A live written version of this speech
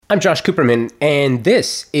I'm Josh Cooperman, and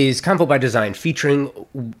this is Convo by Design, featuring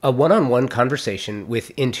a one-on-one conversation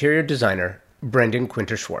with interior designer Brendan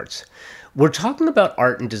Quinter-Schwartz. We're talking about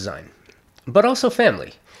art and design, but also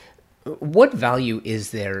family. What value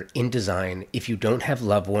is there in design if you don't have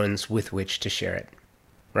loved ones with which to share it,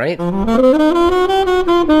 right?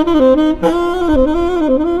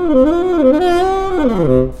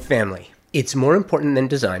 Family. It's more important than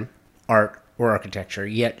design, art, or architecture,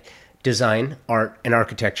 yet design, art, and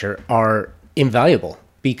architecture are invaluable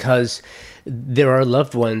because there are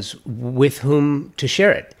loved ones with whom to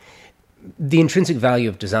share it. The intrinsic value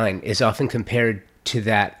of design is often compared to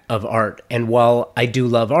that of art, and while I do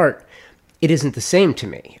love art, it isn't the same to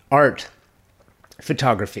me. Art,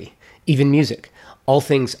 photography, even music, all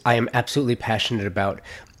things I am absolutely passionate about,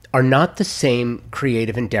 are not the same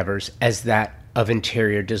creative endeavors as that of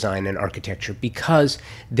interior design and architecture because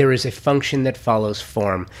there is a function that follows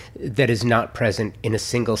form that is not present in a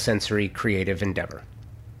single sensory creative endeavor.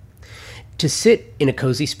 To sit in a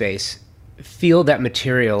cozy space, feel that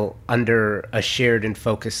material under a shared and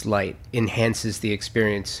focused light enhances the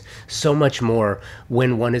experience so much more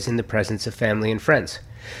when one is in the presence of family and friends.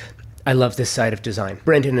 I love this side of design.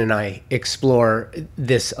 Brendan and I explore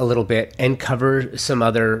this a little bit and cover some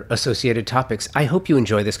other associated topics. I hope you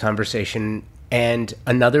enjoy this conversation and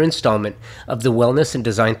another installment of the Wellness and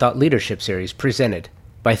Design Thought Leadership Series presented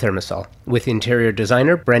by ThermaSol with interior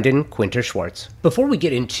designer Brendan Quinter-Schwartz. Before we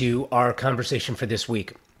get into our conversation for this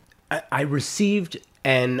week, I received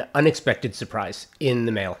an unexpected surprise in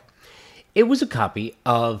the mail. It was a copy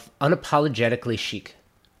of Unapologetically Chic,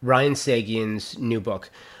 Ryan Sagian's new book.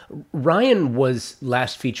 Ryan was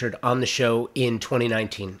last featured on the show in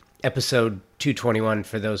 2019, episode 221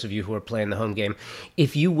 for those of you who are playing the home game.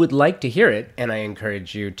 If you would like to hear it, and I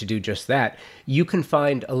encourage you to do just that, you can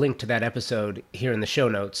find a link to that episode here in the show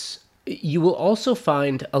notes. You will also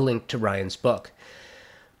find a link to Ryan's book.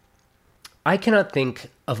 I cannot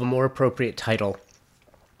think of a more appropriate title,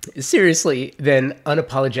 seriously, than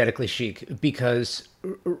Unapologetically Chic, because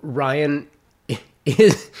Ryan's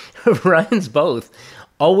both,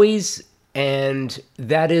 always, and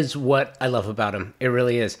that is what I love about him. It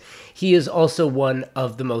really is. He is also one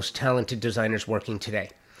of the most talented designers working today.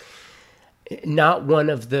 Not one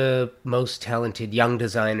of the most talented young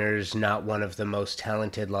designers, not one of the most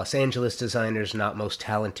talented Los Angeles designers, not most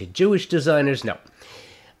talented Jewish designers, no.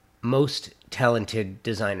 Most talented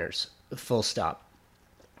designers, full stop.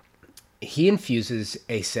 He infuses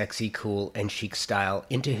a sexy, cool, and chic style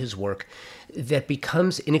into his work that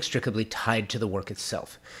becomes inextricably tied to the work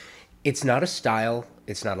itself. It's not a style,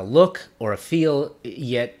 it's not a look or a feel,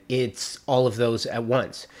 yet it's all of those at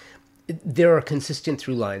once. There are consistent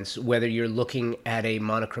through lines, whether you're looking at a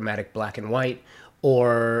monochromatic black and white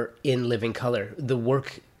or in living color. The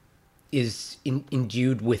work is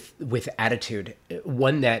endued with attitude,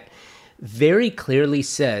 one that very clearly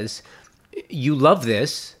says, you love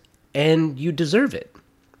this and you deserve it.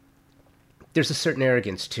 There's a certain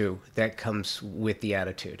arrogance, too, that comes with the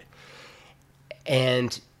attitude.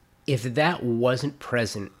 And if that wasn't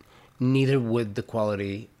present, neither would the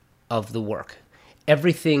quality of the work.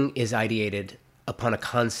 Everything is ideated upon a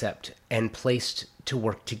concept and placed to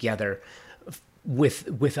work together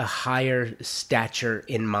with a higher stature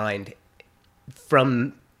in mind.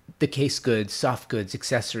 From the case goods, soft goods,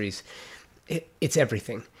 accessories, it's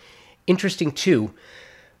everything. Interesting, too,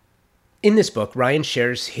 in this book, Ryan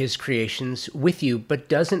shares his creations with you, but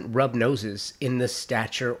doesn't rub noses in the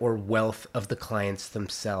stature or wealth of the clients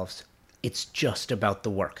themselves. It's just about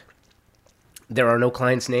the work. There are no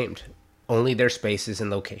clients named, only their spaces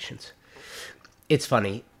and locations. It's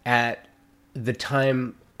funny, at the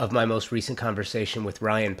time of my most recent conversation with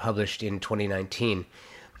Ryan, published in 2019,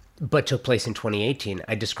 but took place in 2018,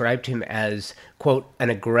 I described him as, quote,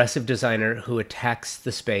 an aggressive designer who attacks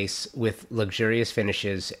the space with luxurious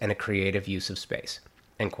finishes and a creative use of space,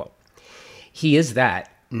 end quote. He is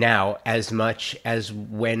that now as much as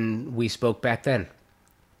when we spoke back then.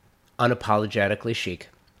 Unapologetically chic.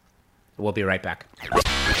 We'll be right back.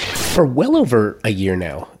 For well over a year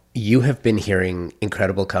now, you have been hearing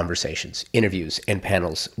incredible conversations, interviews, and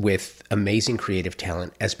panels with amazing creative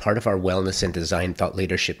talent as part of our Wellness and Design Thought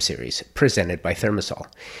Leadership Series presented by ThermaSol.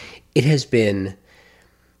 It has been,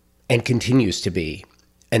 and continues to be,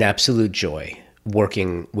 an absolute joy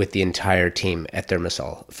working with the entire team at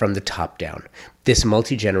ThermaSol from the top down. This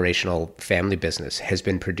multi-generational family business has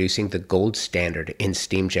been producing the gold standard in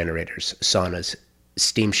steam generators, saunas,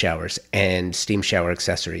 steam showers, and steam shower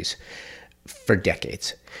accessories for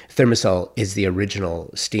decades. ThermaSol is the original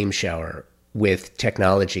steam shower with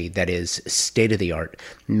technology that is state of the art,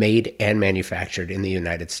 made and manufactured in the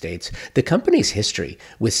United States. The company's history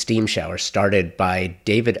with steam showers started by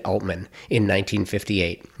David Altman in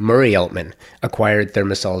 1958. Murray Altman acquired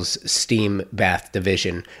Thermasol's steam bath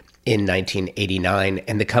division in 1989,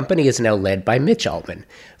 and the company is now led by Mitch Altman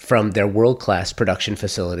from their world-class production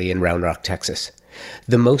facility in Round Rock, Texas.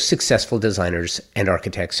 The most successful designers and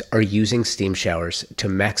architects are using steam showers to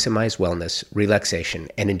maximize wellness, relaxation,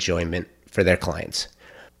 and enjoyment for their clients.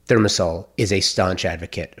 Thermasol is a staunch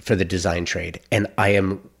advocate for the design trade, and I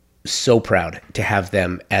am so proud to have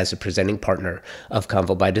them as a presenting partner of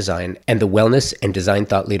Convo by Design and the Wellness and Design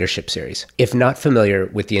Thought Leadership Series. If not familiar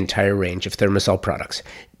with the entire range of Thermasol products,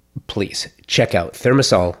 please check out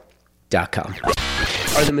thermasol.com.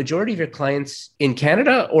 Are the majority of your clients in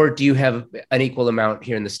Canada, or do you have an equal amount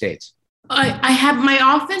here in the States? I have, my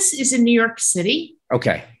office is in New York City.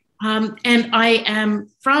 Okay. And I am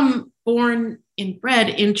born and bred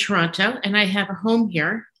in Toronto, and I have a home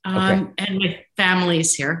here. And my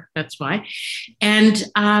family's here. That's why. And,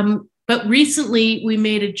 but recently we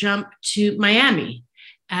made a jump to Miami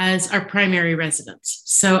as our primary residence.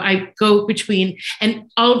 So I go between, and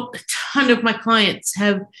a ton of my clients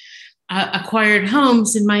have acquired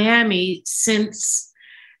homes in Miami since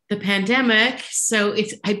the pandemic. So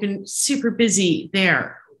I've been super busy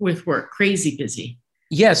there with work, crazy busy.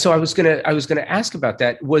 Yeah. So I was gonna ask about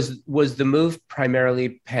that. Was the move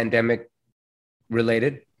primarily pandemic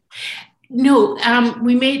related? No,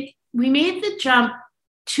 we made the jump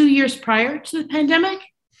 2 years prior to the pandemic,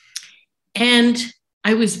 and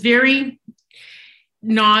I was very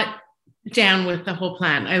not down with the whole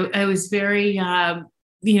plan. I was very,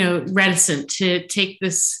 reticent to take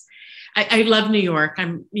this. I love New York.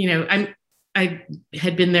 I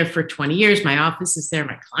had been there for 20 years. My office is there.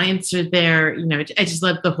 My clients are there. I just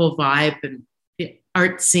love the whole vibe and the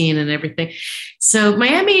art scene and everything. So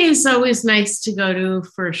Miami is always nice to go to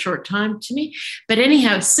for a short time to me. But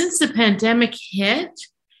anyhow, since the pandemic hit,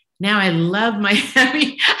 now I love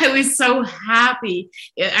Miami. I was so happy.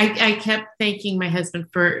 I kept thanking my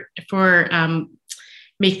husband for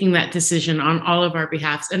making that decision on all of our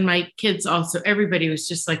behalfs. And my kids also, everybody was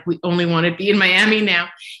just like, we only want to be in Miami now.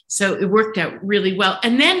 So it worked out really well.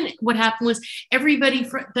 And then what happened was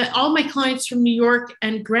all my clients from New York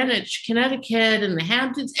and Greenwich, Connecticut and the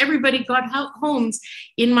Hamptons, everybody got homes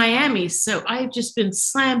in Miami. So I've just been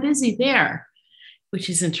slam busy there, which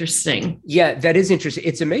is interesting. Yeah, that is interesting.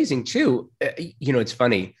 It's amazing too. It's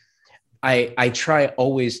funny. I try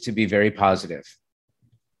always to be very positive.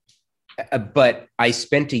 But I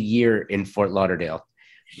spent a year in Fort Lauderdale,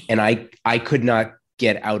 and I could not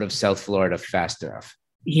get out of South Florida fast enough.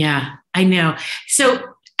 Yeah, I know. So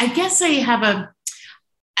I guess I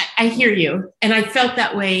hear you, and I felt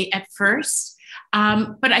that way at first.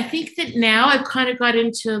 But I think that now I've kind of got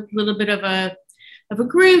into a little bit of a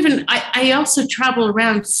groove, and I also travel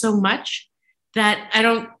around so much that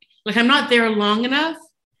I'm not there long enough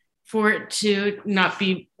for it to not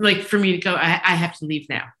be like, for me to go, I have to leave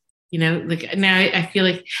now. Now I feel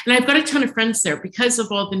like, and I've got a ton of friends there because of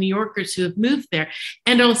all the New Yorkers who have moved there.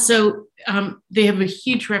 And also they have a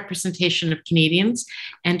huge representation of Canadians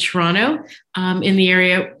and Toronto in the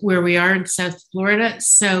area where we are in South Florida.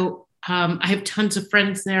 So I have tons of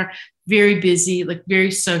friends there, very busy, like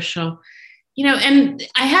very social, and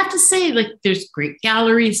I have to say, like, there's great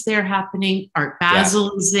galleries there happening. Art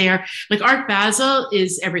Basel is there. Like, Art Basel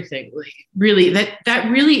is everything. Like, really,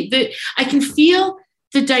 I can feel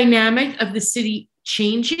the dynamic of the city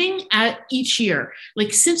changing at each year.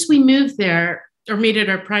 Like, since we moved there or made it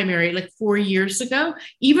our primary, like 4 years ago,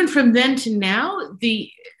 even from then to now,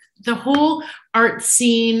 the whole art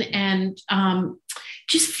scene and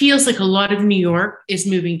just feels like a lot of New York is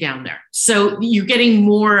moving down there. So you're getting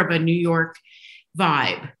more of a New York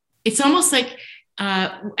vibe. It's almost like,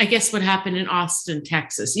 I guess what happened in Austin,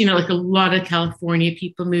 Texas, like a lot of California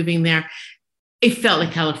people moving there. It felt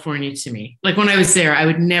like California to me. Like, when I was there, I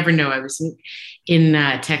would never know I was in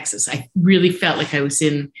Texas. I really felt like I was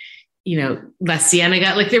in, La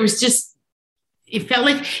Cienega. Like, there was just, it felt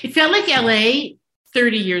like LA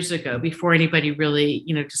 30 years ago before anybody really,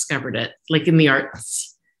 discovered it, like in the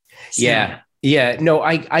arts. So. Yeah. No,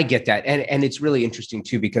 I get that. And it's really interesting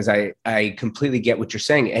too, because I completely get what you're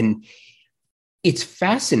saying. And it's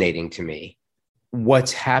fascinating to me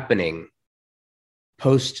what's happening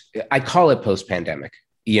I call it post-pandemic,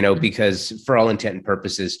 because for all intent and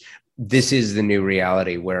purposes, this is the new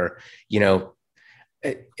reality where,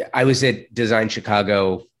 I was at Design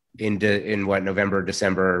Chicago in November,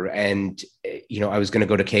 December, and, I was going to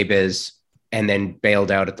go to KBIS and then bailed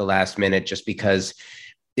out at the last minute just because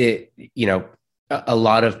a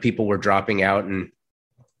lot of people were dropping out, and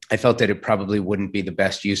I felt that it probably wouldn't be the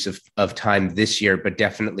best use of time this year, but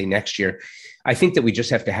definitely next year. I think that we just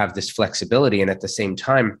have to have this flexibility, and at the same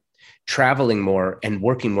time, traveling more and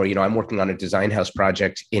working more. I'm working on a design house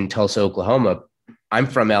project in Tulsa, Oklahoma. I'm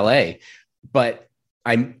from LA, but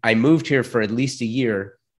I moved here for at least a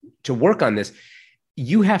year to work on this.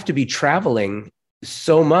 You have to be traveling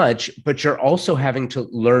so much, but you're also having to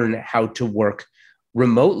learn how to work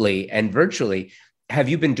remotely and virtually. Have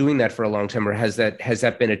you been doing that for a long time, or has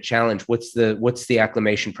that been a challenge? What's the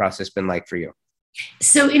acclimation process been like for you?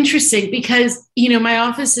 So interesting because, my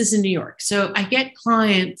office is in New York. So I get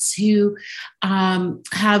clients who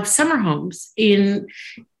have summer homes in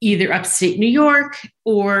either upstate New York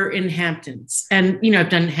or in Hamptons. And, I've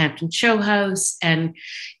done Hampton Show House and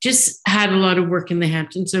just had a lot of work in the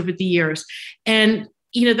Hamptons over the years. And,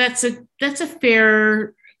 that's a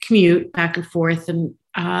fair commute back and forth. And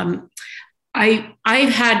I've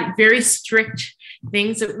had very strict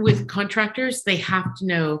things with contractors. They have to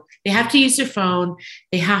know, they have to use their phone.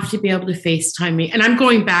 They have to be able to FaceTime me. And I'm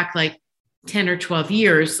going back like 10 or 12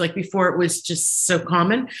 years, like before it was just so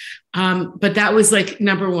common. But that was like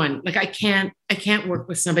number one. Like I can't work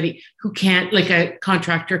with somebody who can't, like a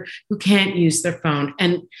contractor who can't use their phone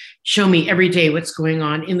and show me every day what's going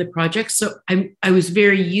on in the project. So I was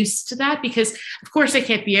very used to that because of course I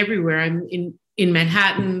can't be everywhere. I'm in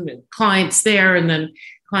Manhattan, clients there, and then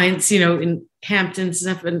clients, in Hampton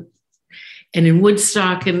stuff and in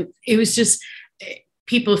Woodstock. And it was just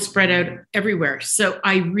people spread out everywhere. So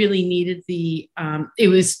I really needed it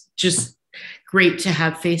was just great to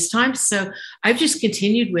have FaceTime. So I've just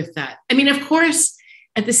continued with that. I mean, of course,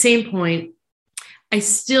 at the same point, I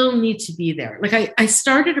still need to be there. Like I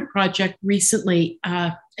started a project recently,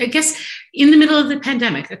 I guess in the middle of the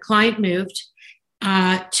pandemic. A client moved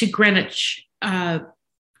to Greenwich,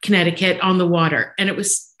 Connecticut on the water. And it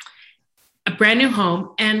was a brand new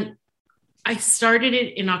home. And I started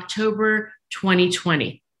it in October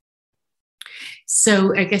 2020.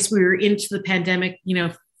 So I guess we were into the pandemic,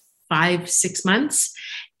 5-6 months.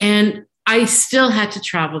 And I still had to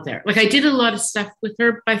travel there. Like I did a lot of stuff with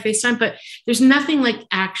her by FaceTime, but there's nothing like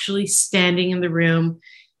actually standing in the room,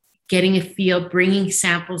 getting a feel, bringing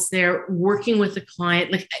samples there, working with a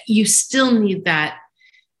client. Like you still need that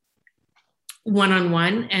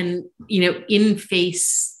one-on-one and, in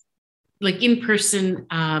face, like in person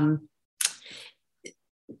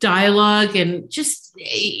dialogue. And just,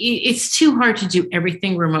 it's too hard to do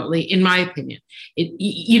everything remotely, in my opinion.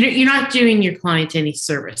 You're not doing your client any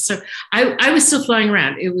service. So I was still flying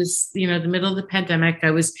around. It was, the middle of the pandemic.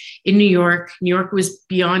 I was in New York. New York was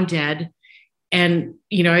beyond dead. And,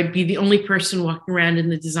 I'd be the only person walking around in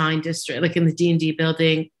the design district, like in the D&D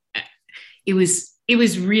building. It was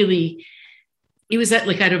really, it was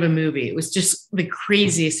like out of a movie. It was just the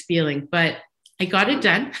craziest feeling, but I got it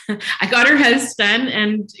done. I got her house done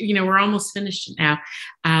and, we're almost finished now.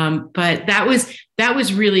 But that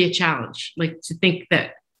was really a challenge. Like to think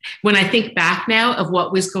that when I think back now of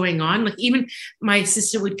what was going on, like even my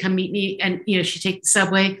assistant would come meet me and, she'd take the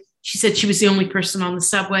subway. She said she was the only person on the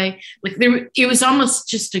subway. Like it was almost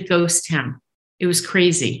just a ghost town. It was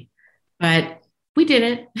crazy, but we did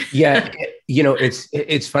it. Yeah.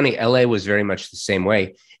 It's funny. LA was very much the same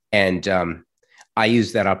way. And, I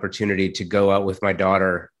used that opportunity to go out with my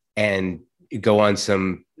daughter and go on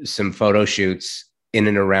some photo shoots in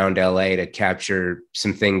and around LA to capture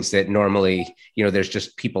some things that normally, there's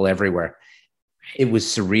just people everywhere. It was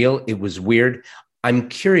surreal. It was weird. I'm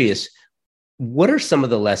curious, what are some of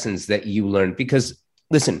the lessons that you learned? Because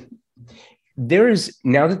listen,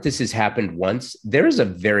 now that this has happened once, there is a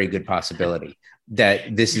very good possibility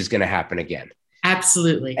that this is going to happen again.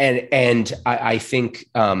 Absolutely. And I think,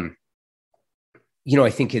 I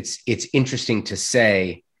think it's interesting to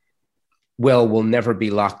say, well, we'll never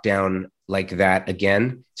be locked down like that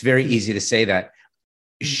again. It's very easy to say that.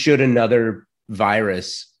 Should another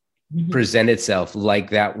virus present itself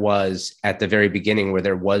like that was at the very beginning, where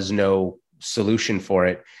there was no solution for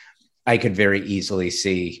it, I could very easily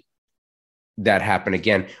see that happen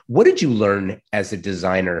again. What did you learn as a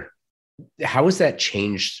designer? How has that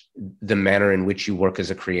changed the manner in which you work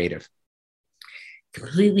as a creative?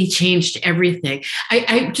 Completely changed everything.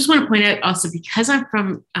 I just want to point out also, because I'm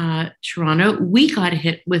from Toronto, we got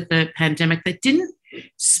hit with a pandemic that didn't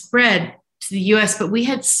spread to the US, but we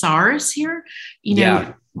had SARS here,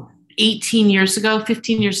 18 years ago,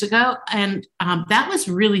 15 years ago. And that was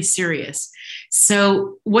really serious.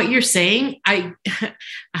 So what you're saying,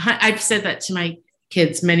 I've said that to my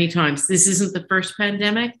kids many times, this isn't the first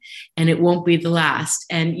pandemic and it won't be the last.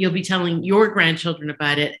 And you'll be telling your grandchildren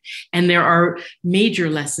about it. And there are major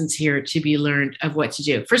lessons here to be learned of what to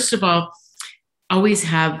do. First of all, always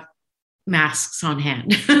have masks on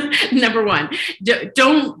hand. Number one,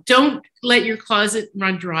 don't let your closet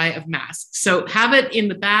run dry of masks. So have it in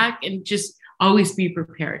the back and just always be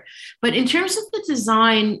prepared. But in terms of the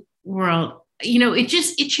design world,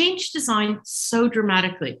 it changed design so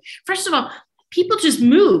dramatically. First of all, people just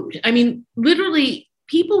moved. I mean, literally,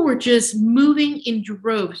 people were just moving in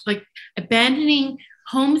droves, like abandoning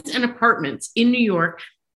homes and apartments in New York,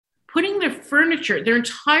 putting their furniture, their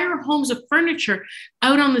entire homes of furniture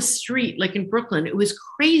out on the street, like in Brooklyn. It was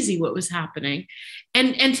crazy what was happening,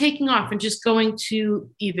 and taking off and just going to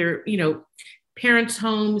either, parents'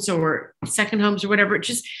 homes or second homes or whatever,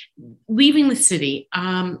 just leaving the city.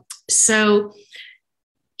 So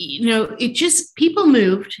people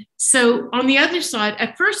moved. So on the other side,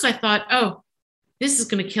 at first I thought, oh, this is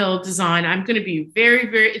going to kill design. I'm going to be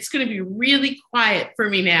it's going to be really quiet for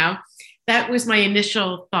me now. That was my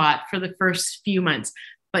initial thought for the first few months.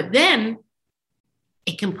 But then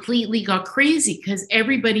it completely got crazy because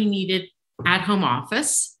everybody needed at-home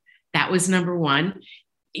office. That was number one.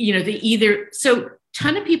 So a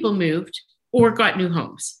ton of people moved or got new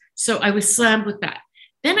homes. So I was slammed with that.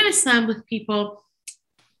 Then I was slammed with people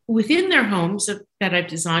within their homes that I've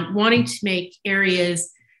designed, wanting to make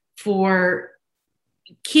areas for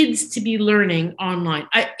kids to be learning online.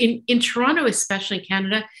 In Toronto, especially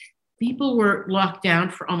Canada, people were locked down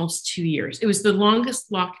for almost 2 years. It was the longest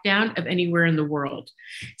lockdown of anywhere in the world.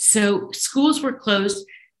 So schools were closed.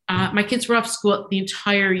 My kids were off school the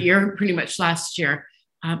entire year, pretty much last year.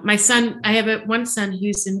 My son, I have one son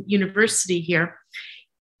who's in university here.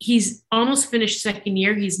 He's almost finished second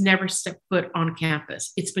year. He's never stepped foot on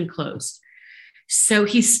campus. It's been closed. So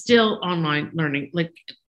he's still online learning,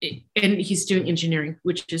 and he's doing engineering,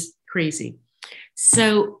 which is crazy.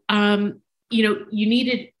 So, you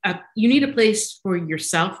need a place for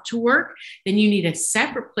yourself to work. Then you need a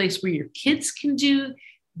separate place where your kids can do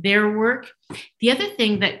their work. The other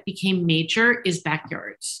thing that became major is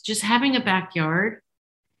backyards. Just having a backyard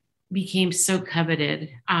became so coveted,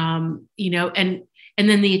 and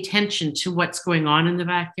then the attention to what's going on in the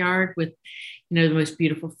backyard with, the most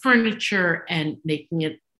beautiful furniture and making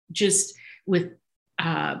it just with,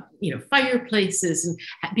 fireplaces and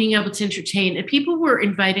being able to entertain. And people were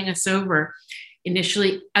inviting us over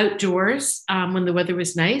initially outdoors when the weather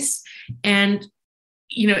was nice. And,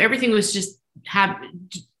 everything was just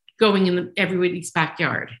going in everybody's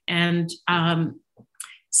backyard and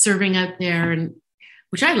serving out there, and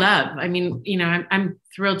which I love. I mean, I'm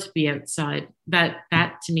thrilled to be outside.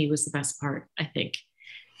 That to me was the best part, I think.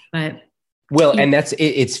 But and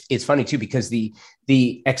it's funny too, because the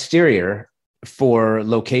exterior for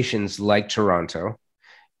locations like Toronto,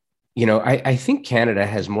 I think Canada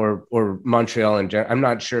has more, or Montreal in general. I'm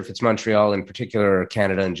not sure if it's Montreal in particular or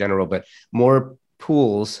Canada in general, but more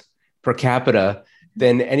pools per capita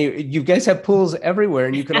than any. You guys have pools everywhere,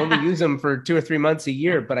 and you can only use them for 2 or 3 months a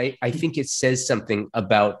year. But I think it says something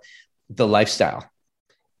about the lifestyle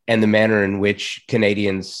and the manner in which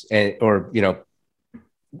Canadians, or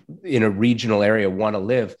in a regional area, want to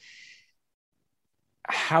live.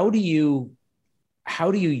 How do you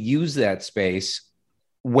use that space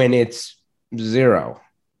when it's zero?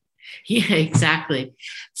 Yeah, exactly.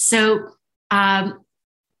 So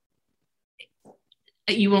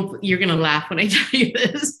you're going to laugh when I tell you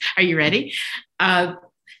this. Are you ready?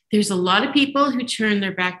 There's a lot of people who turn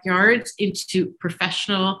their backyards into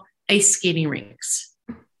professional ice skating rinks.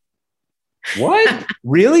 What?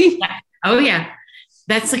 Really? Yeah. Oh, yeah.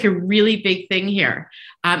 That's like a really big thing here.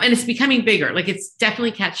 And it's becoming bigger. Like, it's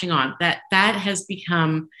definitely catching on. That has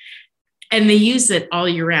become, and they use it all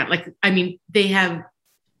year round. They have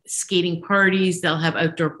skating parties, they'll have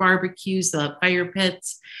outdoor barbecues, they'll have fire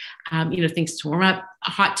pits, things to warm up,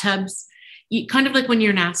 hot tubs. Kind of like when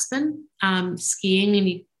you're in Aspen skiing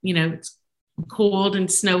and it's cold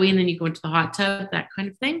and snowy, and then you go into the hot tub, that kind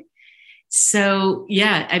of thing. So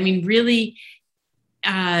yeah, really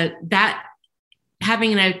that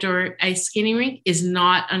having an outdoor ice skating rink is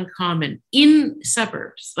not uncommon in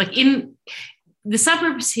suburbs. Like in the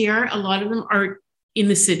suburbs here, a lot of them are in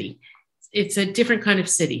the city. It's a different kind of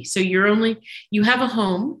city. So you have a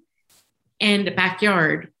home and a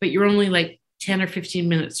backyard, but you're only like 10 or 15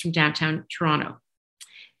 minutes from downtown Toronto.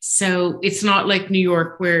 So it's not like New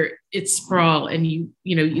York where it's sprawl and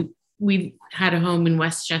we had a home in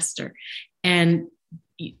Westchester, and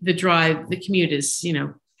the commute is,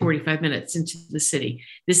 45 minutes into the city.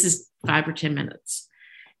 This is 5 or 10 minutes.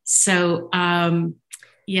 So,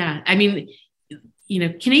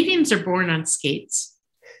 Canadians are born on skates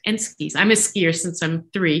and skis. I'm a skier since I'm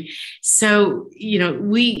 3. So,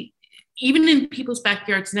 we, even in people's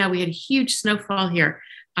backyards now, we had a huge snowfall here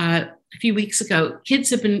a few weeks ago. Kids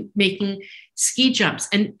have been making ski jumps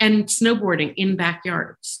and snowboarding in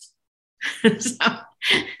backyards. So.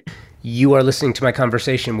 You are listening to my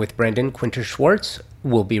conversation with Brendan Quinter Schwartz.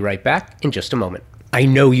 We'll be right back in just a moment. I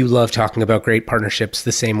know you love talking about great partnerships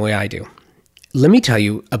the same way I do. Let me tell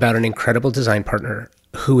you about an incredible design partner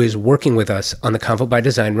who is working with us on the Convo by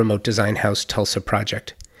Design Remote Design House Tulsa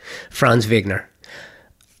project, Franz Wegner,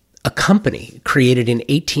 a company created in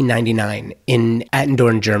 1899 in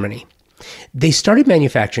Attendorn, Germany. They started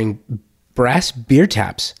manufacturing brass beer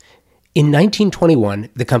taps. In 1921,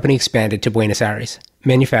 the company expanded to Buenos Aires,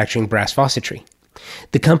 manufacturing brass faucetry.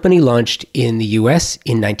 The company launched in the US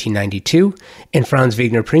in 1992, and Franz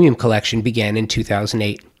Wegner Premium Collection began in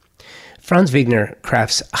 2008. Franz Wegner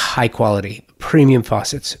crafts high-quality, premium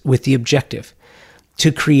faucets with the objective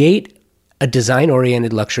to create a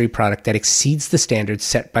design-oriented luxury product that exceeds the standards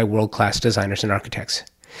set by world-class designers and architects.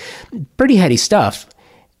 Pretty heady stuff,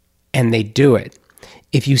 and they do it.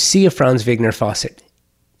 If you see a Franz Wegner faucet,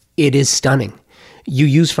 it is stunning. You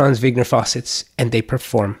use Franz Wegner faucets, and they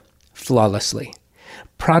perform flawlessly.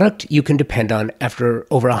 Product you can depend on after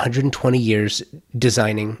over 120 years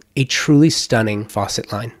designing a truly stunning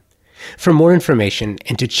faucet line. For more information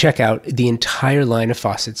and to check out the entire line of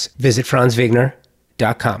faucets, visit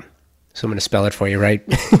franzwegner.com. So I'm going to spell it for you, right?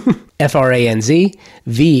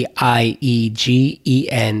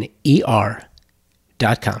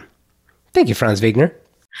 FranzVegner.com. Thank you, Franz Wegner.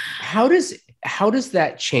 How does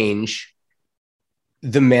that change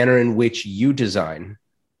the manner in which you design,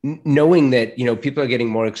 knowing that, people are getting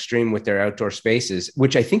more extreme with their outdoor spaces,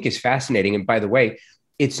 which I think is fascinating. And by the way,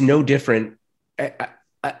 it's no different.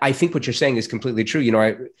 I think what you're saying is completely true.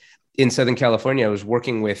 In Southern California, I was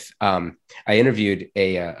working with, I interviewed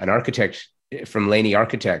an architect from Laney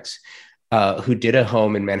Architects who did a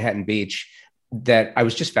home in Manhattan Beach that I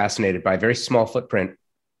was just fascinated by, very small footprint.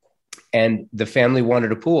 And the family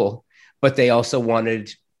wanted a pool, but they also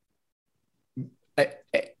wanted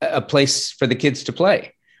a place for the kids to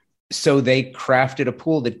play. So they crafted a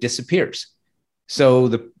pool that disappears. So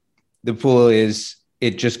the pool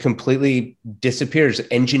it just completely disappears.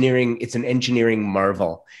 It's an engineering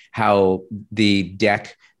marvel how the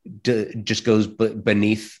deck just goes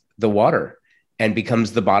beneath the water and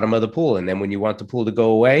becomes the bottom of the pool. And then when you want the pool to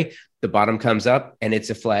go away, the bottom comes up and it's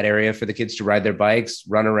a flat area for the kids to ride their bikes,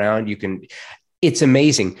 run around. It's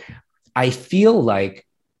amazing. I feel like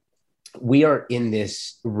we are in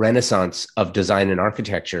this renaissance of design and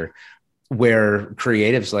architecture where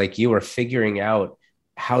creatives like you are figuring out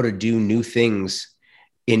how to do new things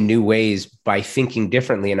in new ways by thinking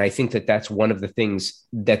differently. And I think that that's one of the things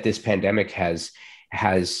that this pandemic has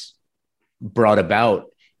brought about,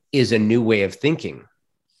 is a new way of thinking.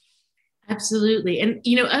 Absolutely. And,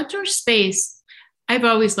 outdoor space, I've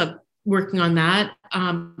always loved working on that.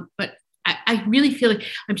 But I really feel like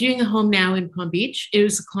I'm doing a home now in Palm Beach. It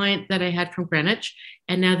was a client that I had from Greenwich,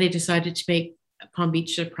 and now they decided to make Palm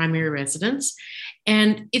Beach their primary residence.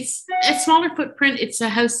 And it's a smaller footprint. It's a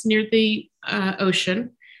house near the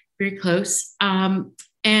ocean, very close.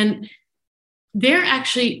 And they're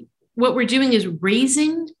actually, what we're doing is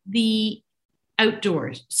raising the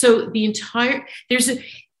outdoors. So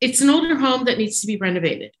it's an older home that needs to be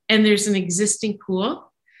renovated, and there's an existing pool.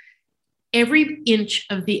 Every inch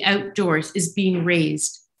of the outdoors is being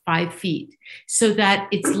raised 5 feet so that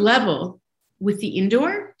it's level with the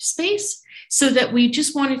indoor space, so that we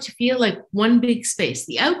just want it to feel like one big space.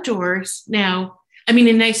 The outdoors now,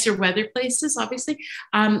 in nicer weather places, obviously,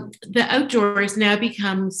 the outdoors now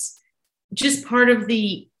becomes just part of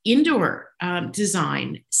the indoor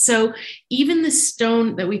design. So even the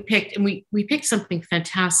stone that we picked, and we picked something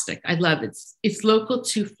fantastic. I love it. It's local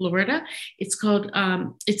to Florida. It's called,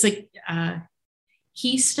 it's like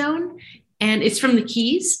Keystone, and it's from the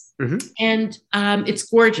Keys. Mm-hmm. And it's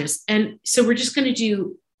gorgeous. And so we're just going to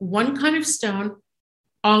do one kind of stone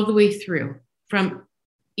all the way through, from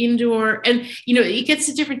indoor, and it gets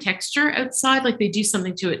a different texture outside. Like they do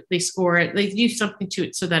something to it, they score it, they do something to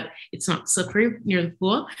it so that it's not slippery near the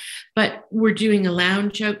pool. But we're doing a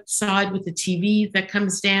lounge outside with a TV that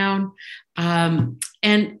comes down, and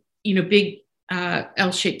big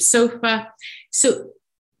L-shaped sofa. So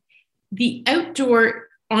the outdoor,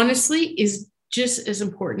 honestly, is just as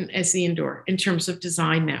important as the indoor in terms of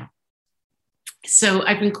design now. So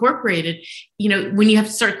I've incorporated, when you have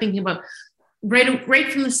to start thinking about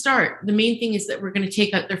right from the start, the main thing is that we're going to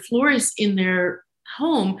take out their floors in their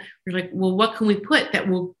home. We're like, well, what can we put that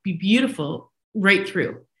will be beautiful right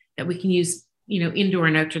through, that we can use, indoor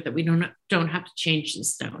and outdoor, that we don't have to change the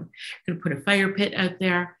stone. Going to put a fire pit out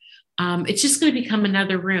there. It's just going to become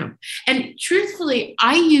another room. And truthfully,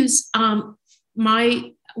 I use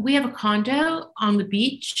we have a condo on the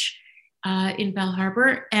beach in Bell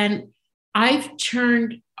Harbor, and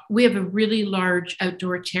we have a really large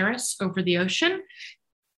outdoor terrace over the ocean,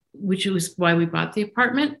 which was why we bought the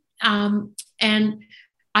apartment. And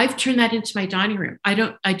I've turned that into my dining room.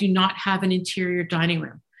 I do not have an interior dining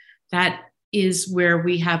room. That is where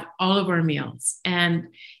we have all of our meals. And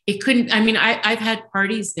I've had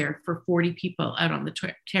parties there for 40 people out on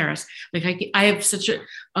the terrace. Like I have such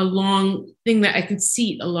a long thing that I can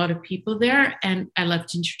seat a lot of people there, and I love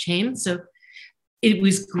to entertain. So it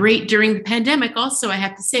was great during the pandemic. Also, I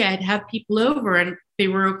have to say, I'd have people over and they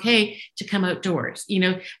were okay to come outdoors.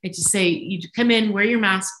 I just say, you come in, wear your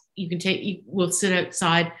mask, we'll sit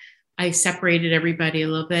outside. I separated everybody a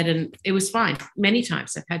little bit, and it was fine. Many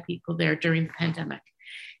times I've had people there during the pandemic.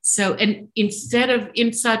 So, and instead of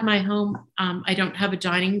inside my home, I don't have a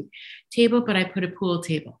dining table, but I put a pool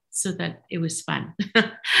table so that it was fun.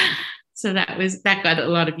 So that got a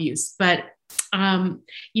lot of use. But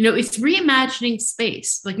it's reimagining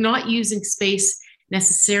space, like not using space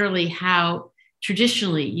necessarily how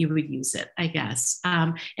traditionally you would use it, I guess.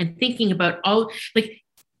 And thinking about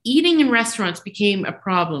eating in restaurants became a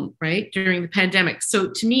problem, right, during the pandemic. So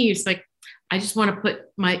to me, it's like, I just want to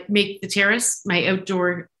make the terrace my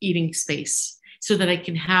outdoor eating space so that I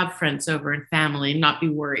can have friends over and family and not be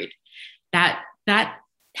worried. I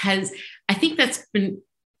think that's been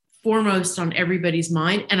foremost on everybody's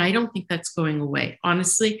mind. And I don't think that's going away.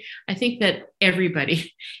 Honestly, I think that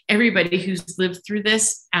everybody who's lived through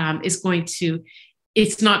this it's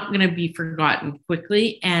not going to be forgotten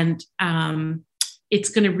quickly. And it's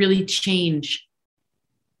going to really change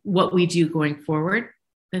what we do going forward.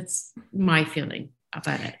 That's my feeling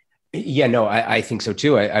about it. Yeah, no, I think so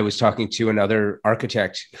too. I was talking to another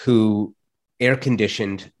architect who air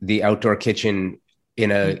conditioned the outdoor kitchen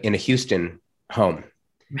in a Houston home.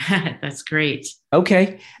 That's great.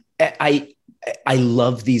 Okay. I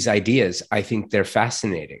love these ideas. I think they're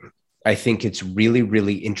fascinating. I think it's really,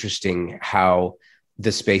 really interesting how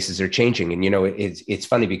the spaces are changing. And, it's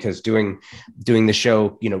funny because doing the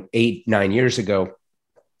show, 8-9 years ago,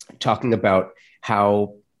 talking about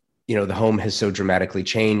how, the home has so dramatically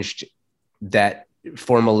changed that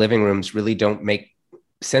formal living rooms really don't make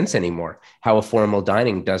sense anymore, how a formal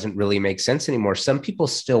dining doesn't really make sense anymore. Some people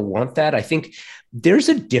still want that. I think there's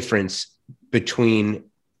a difference between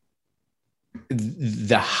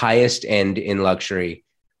the highest end in luxury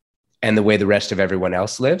and the way the rest of everyone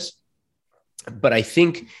else lives. But I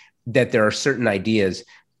think that there are certain ideas.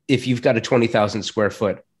 If you've got a 20,000 square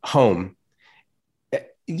foot home,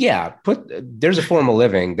 there's a formal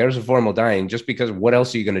living, there's a formal dining, just because what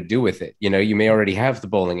else are you going to do with it? You may already have the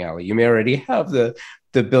bowling alley. You may already have the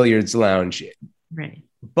billiards lounge. Right.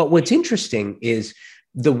 But what's interesting is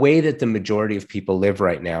the way that the majority of people live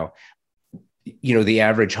right now. The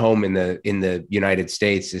average home in the United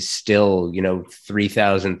States is still,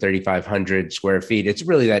 3,000, 3,500 square feet. It's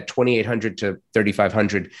really that 2,800 to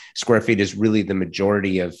 3,500 square feet is really the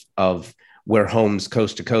majority of where homes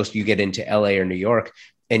coast to coast. You get into LA or New York,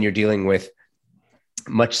 and you're dealing with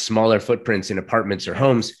much smaller footprints in apartments or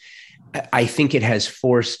homes. I think it has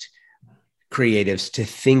forced creatives to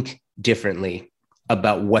think differently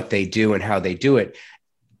about what they do and how they do it.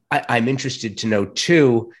 I'm interested to know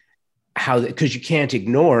too, because you can't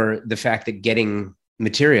ignore the fact that getting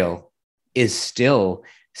material is still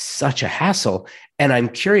such a hassle. And I'm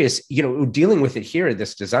curious, dealing with it here at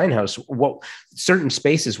this design house, what certain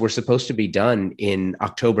spaces were supposed to be done in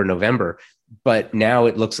October, November, but now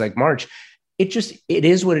it looks like March. It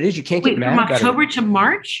is what it is. You can't get mad about it. From October to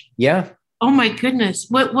March? Yeah. Oh my goodness.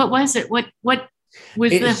 What was it? What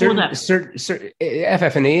was the holdup? Certain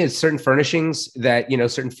FF&E is certain furnishings that,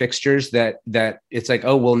 certain fixtures that it's like,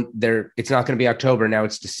 oh, well, it's not going to be October. Now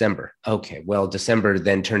it's December. Okay. Well, December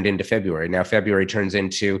then turned into February. Now February turns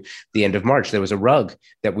into the end of March. There was a rug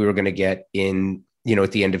that we were going to get in,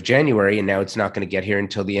 at the end of January, and now it's not going to get here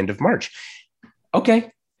until the end of March.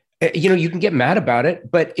 Okay. You can get mad about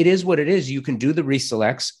it, but it is what it is. You can do the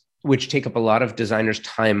reselects, which take up a lot of designers'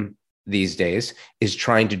 time these days, is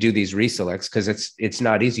trying to do these reselects because it's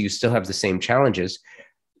not easy. You still have the same challenges.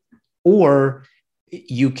 Or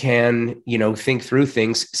you can, think through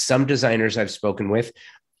things. Some designers I've spoken with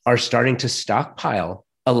are starting to stockpile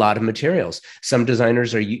a lot of materials. Some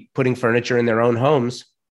designers are putting furniture in their own homes,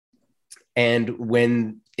 and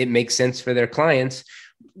when it makes sense for their clients,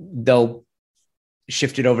 they'll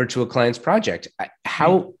shift it over to a client's project.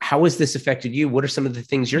 How has this affected you? What are some of the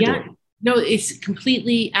things you're doing? No, it's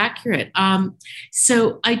completely accurate.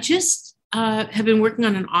 So I just have been working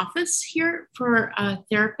on an office here for a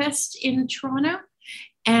therapist in Toronto,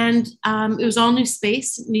 and it was all new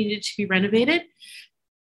space, needed to be renovated.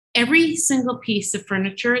 Every single piece of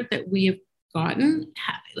furniture that we have gotten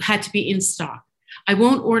had to be in stock. I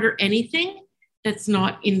won't order anything that's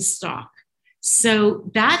not in stock.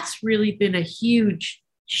 So that's really been a huge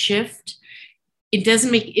shift.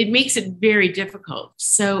 It makes it very difficult.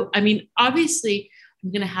 So, I mean, obviously,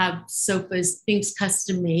 I'm going to have sofas, things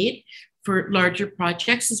custom made for larger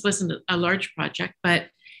projects. This wasn't a large project, but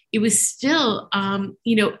it was still,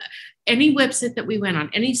 any website that we went on,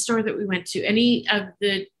 any store that we went to, any of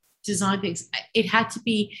the design things, it had to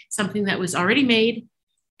be something that was already made.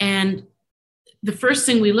 And the first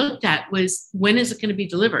thing we looked at was, when is it going to be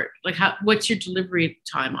delivered? Like, what's your delivery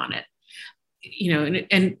time on it?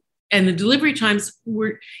 And the delivery times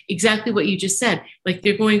were exactly what you just said. Like,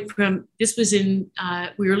 they're going from, this was we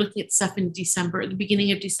were looking at stuff in December, at the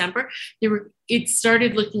beginning of December. It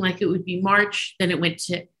started looking like it would be March, then it went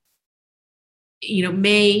to,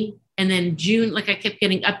 May, and then June. Like, I kept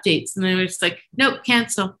getting updates, and then it was like, nope,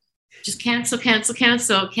 cancel. Just cancel.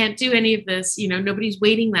 Can't do any of this. Nobody's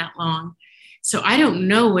waiting that long. So I don't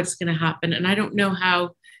know what's going to happen. And I don't know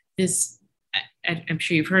how this, I'm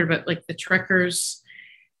sure you've heard about, like, the truckers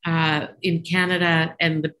in Canada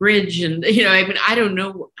and the bridge. And, I don't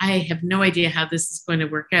know. I have no idea how this is going to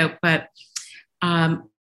work out. But,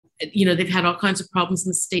 they've had all kinds of problems in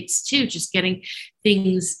the States too, just getting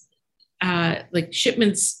things like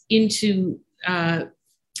shipments into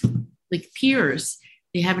like piers.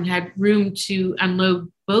 They haven't had room to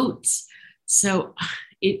unload boats. So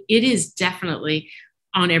it is definitely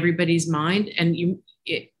on everybody's mind. And you're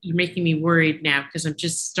making me worried now, because I'm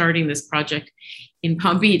just starting this project in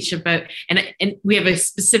Palm Beach and we have a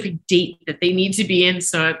specific date that they need to be in.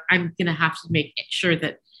 So I'm going to have to make sure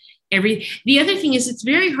that the other thing is, it's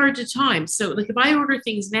very hard to time. So, like, if I order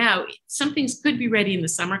things now, some things could be ready in the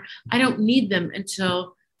summer. I don't need them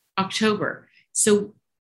until October. So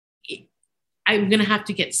I'm going to have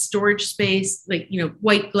to get storage space, like,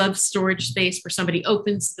 white glove storage space, where somebody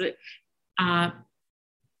opens the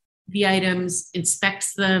items,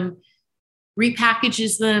 inspects them,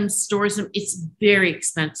 repackages them, stores them. It's very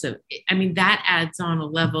expensive. I mean, that adds on a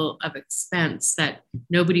level of expense that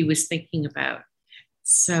nobody was thinking about.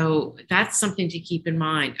 So that's something to keep in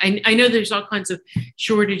mind. I know there's all kinds of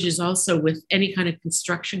shortages also with any kind of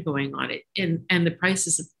construction going on it. And the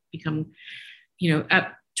prices have become,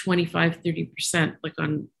 up 25, 30%, like,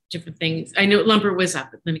 on different things. I know lumber was up,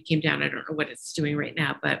 but then it came down. I don't know what it's doing right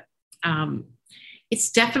now, but it's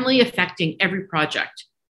definitely affecting every project.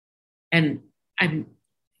 And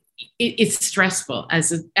it's stressful as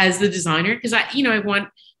the designer, because I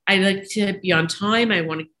like to be on time. I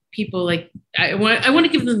want people, like, I want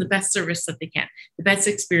to give them the best service that they can, the best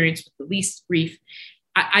experience with the least grief.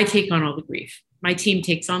 I take on all the grief. My team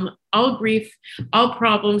takes on all grief, all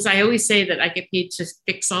problems. I always say that I get paid to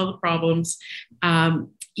fix all the problems. So,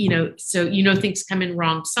 things come in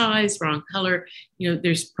wrong size, wrong color.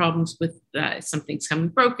 There's problems with some things coming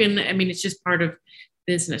broken. I mean, it's just part of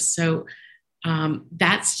business. So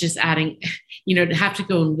that's just adding, to have to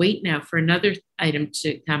go and wait now for another item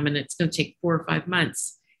to come, and it's going to take 4 or 5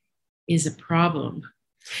 months, is a problem.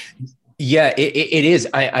 Yeah, it is.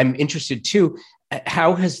 I'm interested too.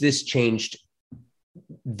 How has this changed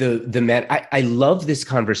the man? I love this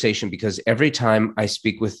conversation, because every time I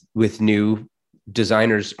speak with new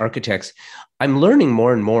designers, architects, I'm learning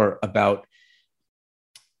more and more about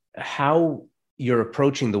how you're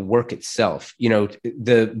approaching the work itself.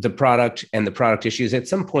 The product and the product issues. At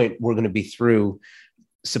some point, we're going to be through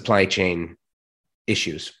supply chain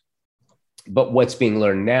issues. But what's being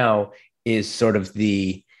learned now is sort of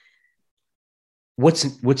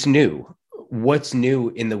what's new. What's new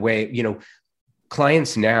in the way,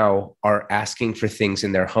 clients now are asking for things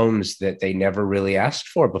in their homes that they never really asked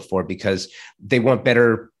for before, because they want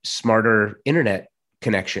better, smarter internet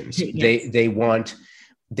connections. Yes.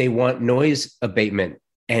 They want noise abatement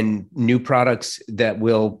and new products that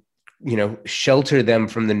will, shelter them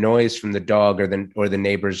from the noise from the dog or the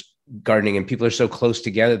neighbor's gardening. And people are so close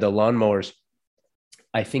together, the lawnmowers.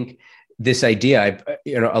 I think this idea,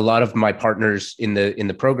 a lot of my partners in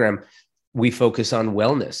the program, we focus on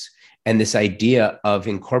wellness, and this idea of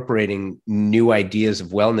incorporating new ideas of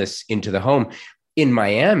wellness into the home. In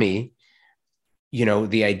Miami,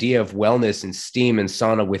 the idea of wellness and steam and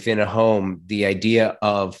sauna within a home, the idea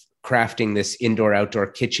of crafting this indoor-outdoor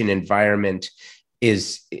kitchen environment,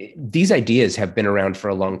 these ideas have been around for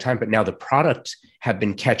a long time, but now the products have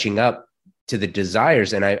been catching up to the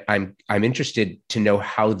desires. And I'm interested to know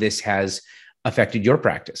how this has affected your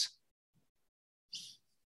practice.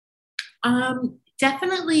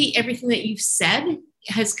 Definitely everything that you've said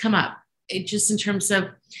has come up. It just in terms of,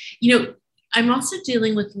 I'm also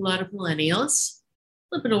dealing with a lot of millennials,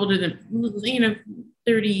 a little bit older than,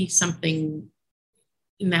 30 something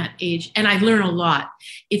in that age. And I learn a lot.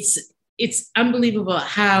 It's unbelievable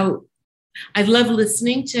how I love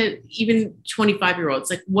listening to even 25-year-olds,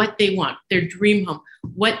 like what they want, their dream home,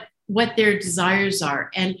 what their desires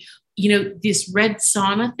are. And, this red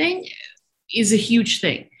sauna thing is a huge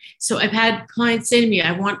thing. So I've had clients say to me,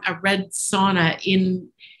 I want a red sauna in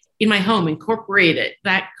my home, incorporate it,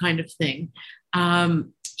 that kind of thing. The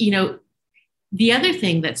other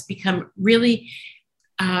thing that's become really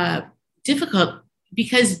difficult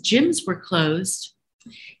because gyms were closed,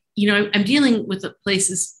 I'm dealing with the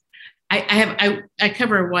places. I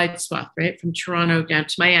cover a wide swath, right? From Toronto down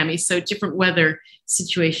to Miami. So different weather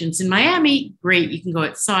situations. In Miami, great. You can go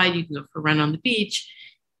outside, you can go for a run on the beach.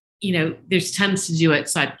 There's tons to do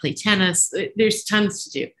outside, play tennis. There's tons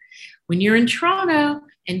to do. When you're in Toronto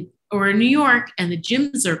or in New York and the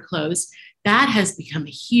gyms are closed, that has become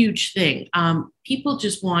a huge thing. People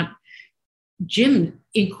just want gym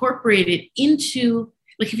incorporated into,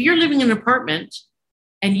 like if you're living in an apartment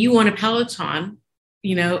and you want a Peloton,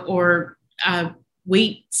 or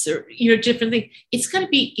weights or, different things, it's got to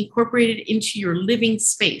be incorporated into your living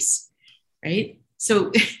space, right?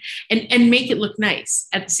 So, and make it look nice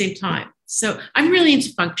at the same time. So I'm really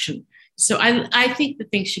into function. So I think that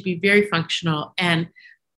things should be very functional, and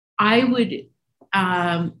I would,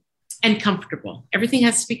 and comfortable. Everything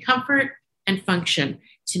has to be comfort and function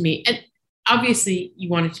to me. And obviously you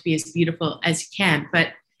want it to be as beautiful as you can,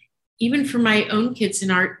 but even for my own kids in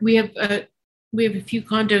art, we have a few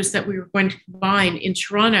condos that we were going to combine in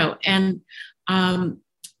Toronto. And,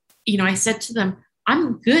 I said to them,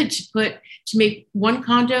 I'm good to make one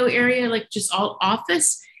condo area, like just all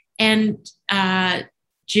office and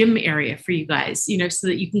gym area for you guys, so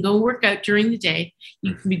that you can go work out during the day.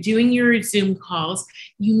 You can be doing your Zoom calls.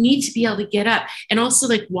 You need to be able to get up, and also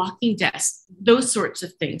like walking desks, those sorts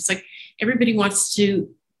of things. Like everybody wants to,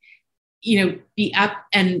 be up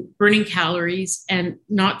and burning calories and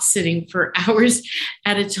not sitting for hours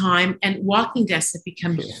at a time. And walking desks have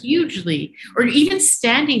become hugely, or even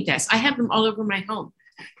standing desks. I have them all over my home.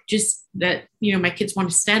 Just that, my kids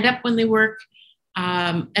want to stand up when they work,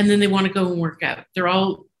 and then they want to go and work out. They're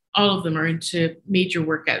all of them are into major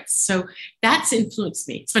workouts. So that's influenced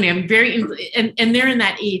me. It's funny. I'm very, and they're in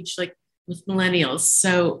that age, like with millennials.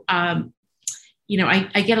 So, I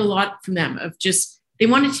get a lot from them of just, they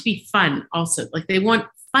want it to be fun also. Like they want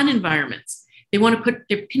fun environments. They want to put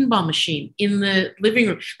their pinball machine in the living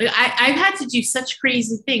room. Like I've had to do such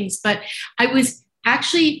crazy things, but I was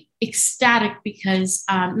actually ecstatic because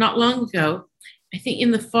not long ago, I think in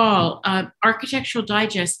the fall, Architectural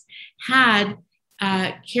Digest had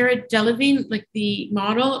Cara Delevingne, like the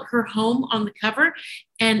model, her home on the cover.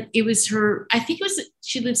 And it was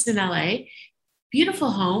she lives in LA, beautiful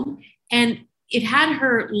home. And it had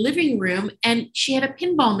her living room, and she had a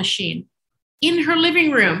pinball machine in her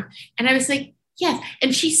living room. And I was like, yes.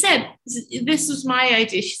 And she said, this was my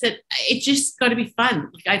idea. She said, it just got to be fun.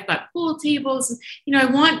 Like I've got pool tables, and, I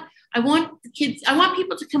want the kids, I want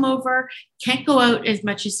people to come over, can't go out as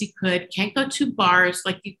much as you could, can't go to bars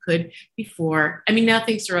like you could before. I mean, now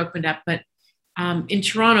things are opened up, but in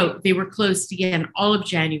Toronto, they were closed again all of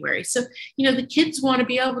January. So, the kids want to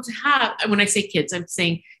be able to have, when I say kids, I'm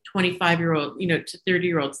saying 25-year-old, to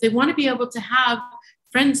 30-year-olds. They want to be able to have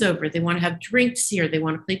friends over. They want to have drinks here. They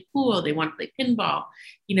want to play pool. They want to play pinball,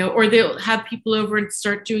 or they'll have people over and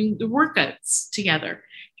start doing the workouts together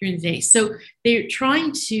during the day. So they're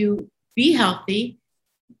trying to be healthy,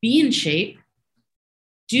 be in shape,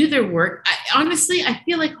 do their work. Honestly, I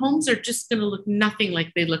feel like homes are just going to look nothing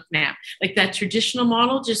like they look now. Like that traditional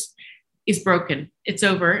model just is broken. It's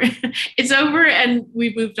over. It's over, and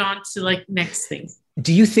we've moved on to like next things.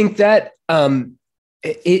 Do you think that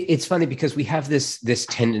it's funny because we have this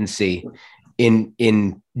tendency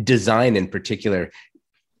in design in particular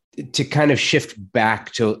to kind of shift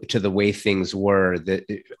back to the way things were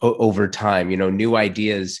over time? New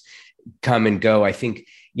ideas come and go. I think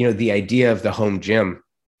the idea of the home gym.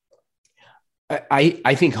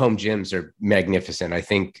 I think home gyms are magnificent. I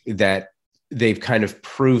think that they've kind of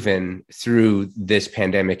proven through this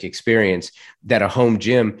pandemic experience that a home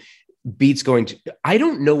gym beats going to, I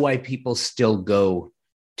don't know why people still go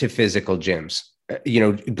to physical gyms,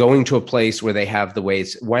 going to a place where they have the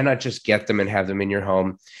weights. Why not just get them and have them in your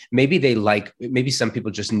home? Maybe some people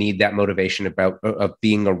just need that motivation of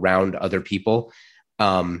being around other people.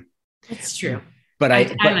 That's true. But I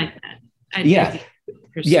like that. I yeah, think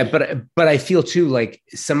yeah, personally. but I feel too like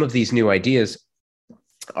some of these new ideas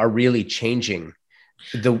are really changing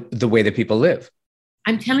the way that people live.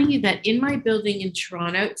 I'm telling you that in my building in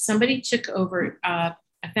Toronto, somebody took over, a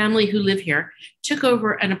family who live here took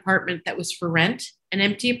over an apartment that was for rent, an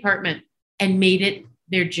empty apartment, and made it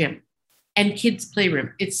their gym and kids'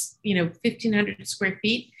 playroom. It's 1,500 square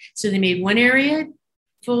feet. So they made one area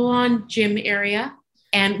full on gym area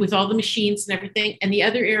and with all the machines and everything, and the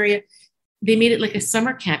other area they made it like a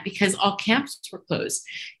summer camp because all camps were closed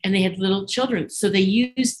and they had little children. So they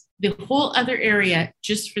used the whole other area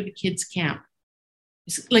just for the kids' camp.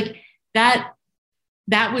 It's like that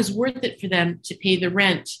that was worth it for them to pay the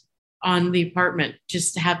rent on the apartment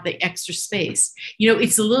just to have the extra space.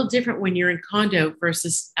 It's a little different when you're in condo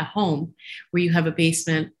versus a home where you have a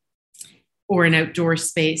basement or an outdoor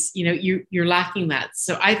space. You're lacking that.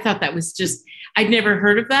 So I thought that was just, I'd never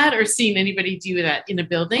heard of that or seen anybody do that in a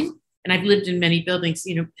building. And I've lived in many buildings,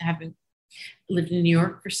 having lived in New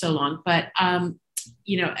York for so long. But, I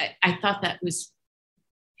thought that was,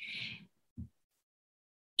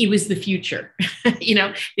 it was the future.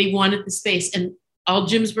 They wanted the space and all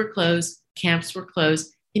gyms were closed, camps were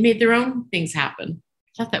closed. They made their own things happen.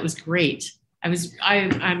 I thought that was great.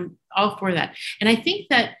 I'm all for that. And I think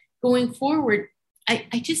that going forward,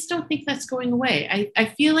 I just don't think that's going away. I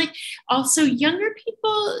feel like also younger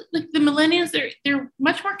people, like the millennials, they're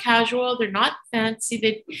much more casual. They're not fancy.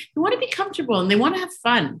 They want to be comfortable and they want to have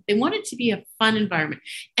fun. They want it to be a fun environment.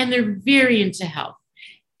 And they're very into health.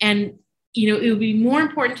 And it would be more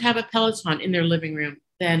important to have a Peloton in their living room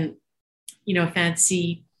than, a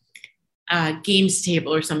fancy games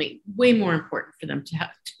table or something. Way more important for them to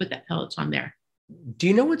put that Peloton there. Do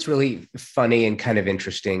you know what's really funny and kind of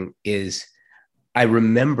interesting is I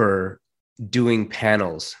remember doing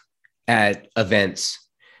panels at events,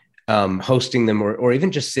 hosting them or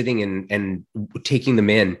even just sitting and taking them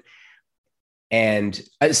in. And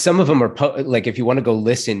some of them are like, if you want to go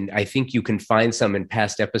listen, I think you can find some in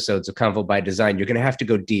past episodes of Convo by Design. You're going to have to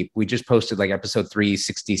go deep. We just posted like episode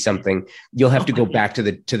 360 something. You'll have to go back to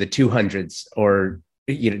the 200s or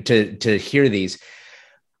to hear these.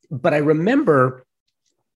 But I remember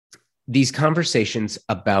these conversations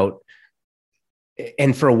about,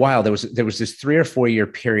 and for a while there was this 3 or 4 year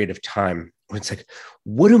period of time where it's like,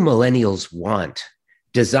 what do millennials want?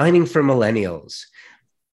 Designing for millennials.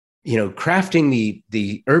 Crafting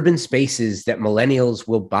the urban spaces that millennials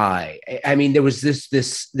will buy. I mean, there was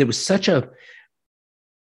there was such a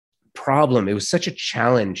problem. It was such a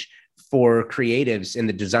challenge for creatives in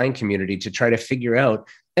the design community to try to figure out,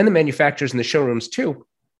 and the manufacturers and the showrooms too,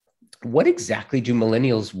 what exactly do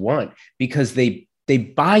millennials want? Because they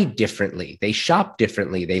buy differently, they shop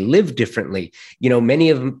differently, they live differently.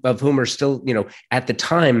 Many of whom are still, at the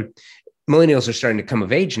time, millennials are starting to come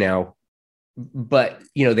of age now. But,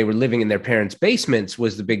 they were living in their parents' basements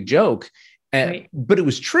was the big joke. Right. But it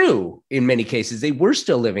was true in many cases. They were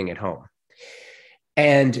still living at home.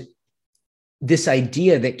 And this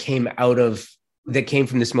idea that came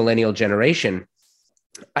from this millennial generation,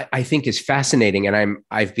 I think is fascinating. And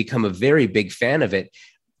I've become a very big fan of it.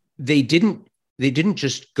 They didn't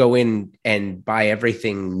just go in and buy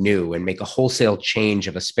everything new and make a wholesale change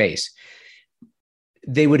of a space.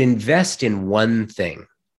 They would invest in one thing.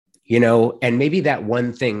 And maybe that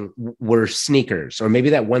one thing were sneakers, or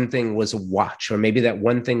maybe that one thing was a watch, or maybe that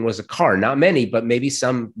one thing was a car. Not many, but maybe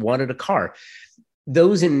some wanted a car.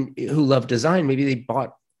 Those who love design, maybe they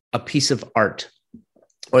bought a piece of art,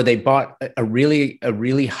 or they bought a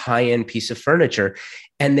really high-end piece of furniture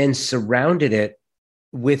and then surrounded it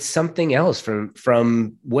with something else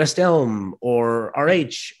from West Elm or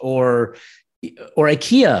RH or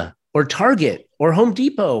IKEA or Target or Home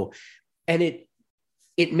Depot. And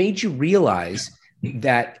it made you realize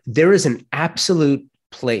that there is an absolute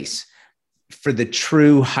place for the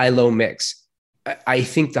true high-low mix. I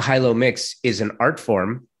think the high-low mix is an art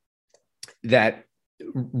form that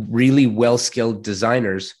really well-skilled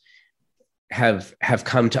designers have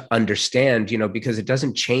come to understand, because it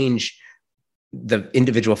doesn't change the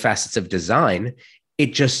individual facets of design.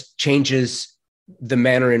 It just changes the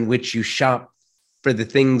manner in which you shop for the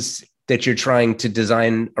things that you're trying to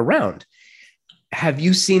design around. Have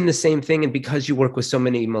you seen the same thing? And because you work with so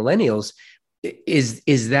many millennials,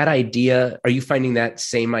 is that idea, are you finding that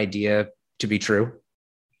same idea to be true?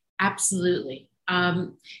 Absolutely.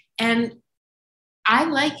 And I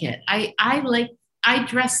like it. I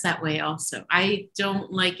dress that way also. I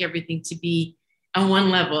don't like everything to be on one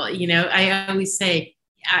level. I always say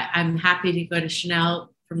I'm happy to go to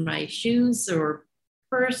Chanel for my shoes or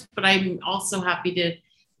purse, but I'm also happy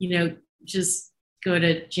to, just go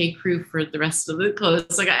to J. Crew for the rest of the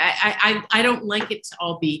clothes. Like I don't like it to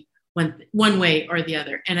all be one way or the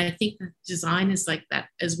other. And I think the design is like that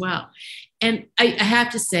as well. And I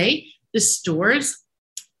have to say, the stores,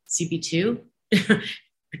 CB2 in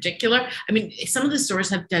particular, I mean, some of the stores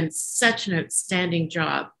have done such an outstanding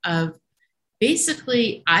job of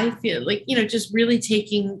basically, I feel like, just really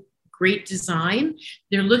taking great design.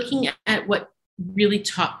 They're looking at what really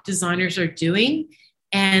top designers are doing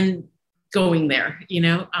and going there,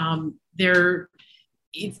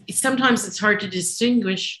 sometimes it's hard to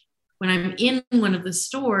distinguish when I'm in one of the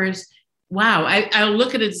stores. Wow, I'll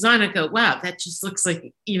look at a design and go, wow, that just looks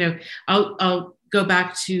like, I'll go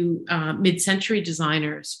back to mid-century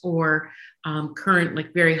designers or current,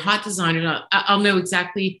 like very hot designers. I'll know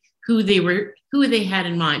exactly who they had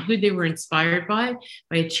in mind, who they were inspired by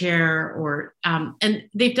a chair or, and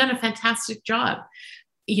they've done a fantastic job.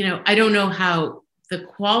 I don't know how the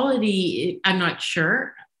quality, I'm not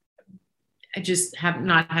sure. I just have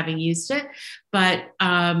not having used it, but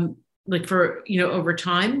like for, over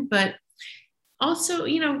time, but also,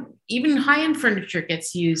 even high-end furniture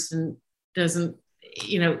gets used and doesn't,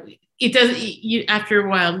 it doesn't, after a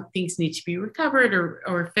while, things need to be recovered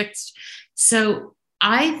or fixed. So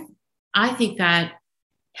I think that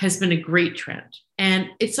has been a great trend. And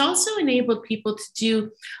it's also enabled people to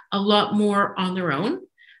do a lot more on their own.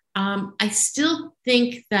 I still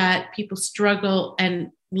think that people struggle and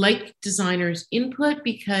like designers' input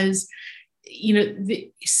because,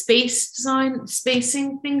 the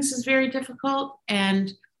spacing things is very difficult.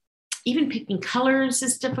 And even picking colors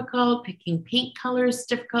is difficult, picking paint colors is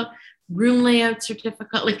difficult, room layouts are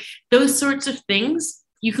difficult, like those sorts of things.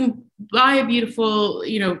 You can buy a beautiful,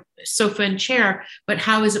 sofa and chair, but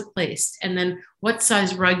how is it placed? And then what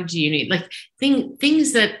size rug do you need? Like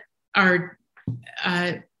things that are,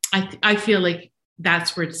 I feel like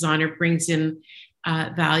that's where designer brings in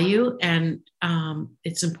value, and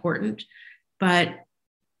it's important. But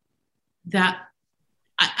that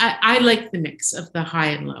I like the mix of the high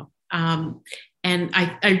and low. And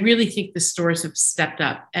I really think the stores have stepped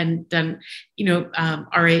up and done,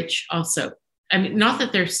 RH also. I mean, not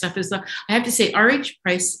that their stuff is low. I have to say RH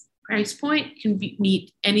price point can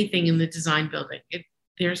meet anything in the design building.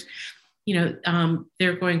 They're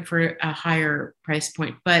going for a higher price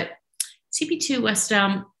point, but CB2 West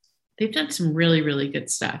Elm, they've done some really, really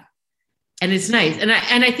good stuff. And it's nice. And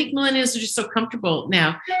I think millennials are just so comfortable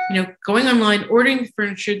now, going online, ordering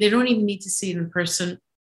furniture. They don't even need to see it in person.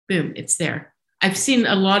 Boom, it's there. I've seen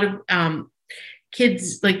a lot of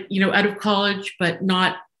kids out of college, but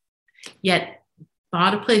not yet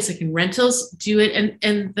bought a place like in rentals, do it.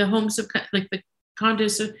 And the homes have, like the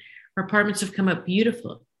condos or apartments have come up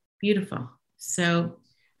beautiful. So.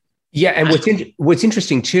 Yeah. And what's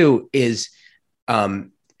interesting too is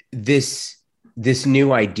this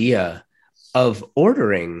new idea of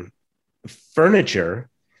ordering furniture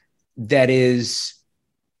that is,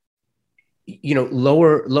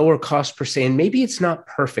 lower cost per se. And maybe it's not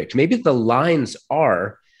perfect. Maybe the lines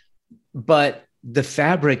are, but the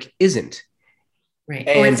fabric isn't. Right.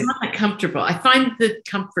 Or it's not that comfortable. I find the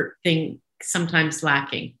comfort thing sometimes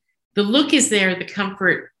lacking. The look is there. The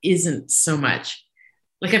comfort isn't so much.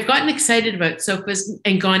 Like I've gotten excited about sofas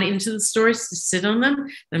and gone into the stores to sit on them.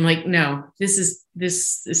 And I'm like, no, this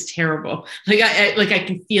is terrible. Like I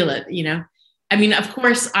can feel it, I mean, of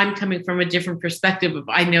course I'm coming from a different perspective of,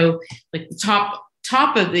 I know like the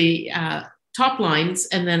top of the top lines,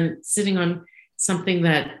 and then sitting on something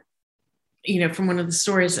that, from one of the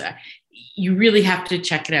stores, you really have to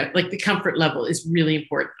check it out. Like the comfort level is really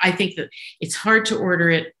important. I think that it's hard to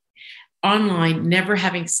order it online, never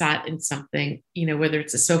having sat in something, whether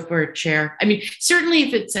it's a sofa or a chair. I mean, certainly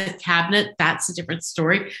if it's a cabinet, that's a different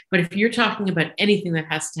story. But if you're talking about anything that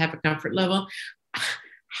has to have a comfort level,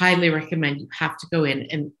 highly recommend you have to go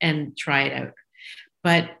in and try it out.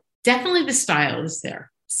 But definitely the style is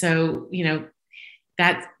there. So,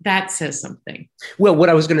 that says something. Well, what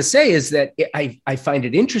I was going to say is that I find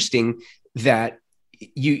it interesting that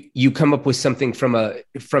you come up with something from a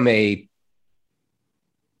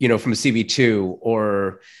CB2,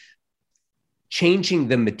 or changing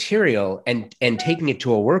the material and taking it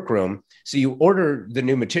to a workroom. So you order the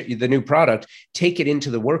new material, the new product, take it into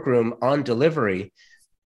the workroom on delivery,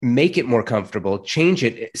 make it more comfortable, change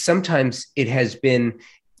it. Sometimes it has been,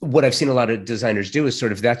 what I've seen a lot of designers do is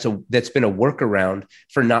sort of that's been a workaround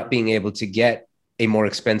for not being able to get a more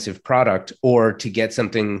expensive product or to get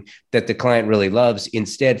something that the client really loves,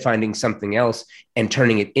 instead finding something else and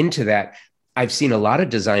turning it into that. I've seen a lot of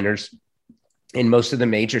designers in most of the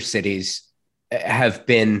major cities have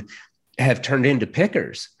turned into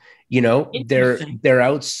pickers, Interesting. they're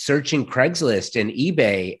out searching Craigslist and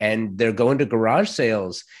eBay, and they're going to garage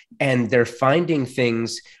sales, and they're finding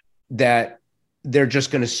things that they're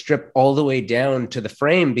just going to strip all the way down to the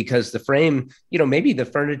frame, because the frame, maybe the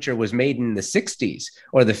furniture was made in the 60s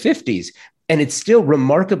or the 50s, and it's still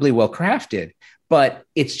remarkably well crafted, but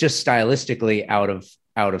it's just stylistically out of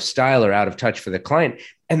style or out of touch for the client.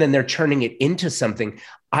 And then they're turning it into something.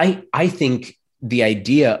 I think the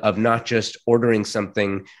idea of not just ordering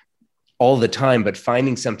something all the time, but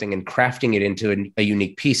finding something and crafting it into a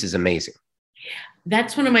unique piece is amazing.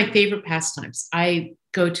 That's one of my favorite pastimes. I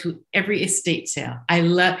go to every estate sale. I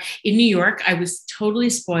love, in New York, I was totally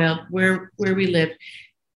spoiled where we lived,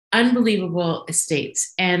 unbelievable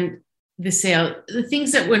estates, and the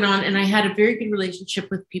things that went on. And I had a very good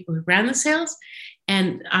relationship with people who ran the sales.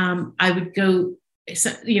 And I would go,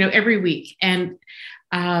 every week. And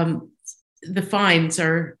the finds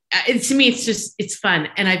are, to me, it's fun.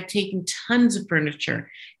 And I've taken tons of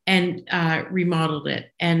furniture and remodeled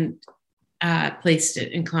it and placed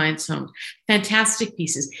it in clients' homes. Fantastic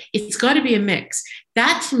pieces. It's got to be a mix.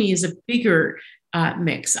 That to me is a bigger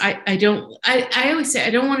mix. I always say,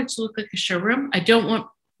 I don't want it to look like a showroom. I don't want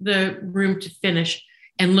the room to finish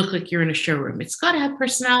and look like you're in a showroom. It's got to have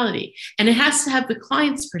personality, and it has to have the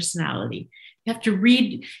client's personality. You have to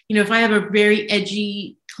read, if I have a very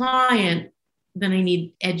edgy client, then I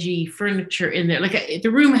need edgy furniture in there. Like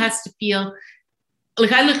the room has to feel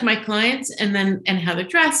like, I look at my clients and how they're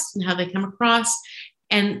dressed and how they come across,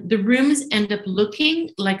 and the rooms end up looking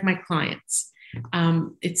like my clients.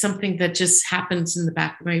 It's something that just happens in the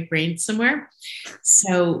back of my brain somewhere.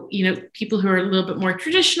 So, people who are a little bit more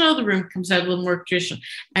traditional, the room comes out a little more traditional.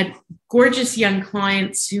 I had gorgeous young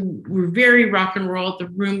clients who were very rock and roll. The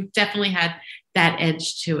room definitely had that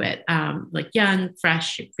edge to it, like young,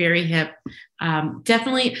 fresh, very hip.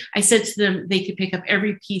 Definitely, I said to them, they could pick up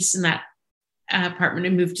every piece in that apartment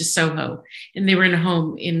and move to Soho. And they were in a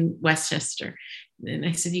home in Westchester. And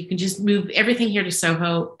I said, you can just move everything here to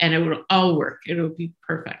Soho and it will all work. It will be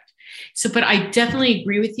perfect. So, but I definitely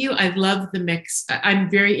agree with you. I love the mix. I'm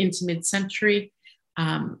very into mid-century.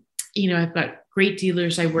 I've got great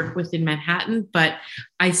dealers I work with in Manhattan, but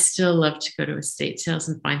I still love to go to estate sales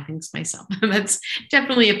and find things myself. That's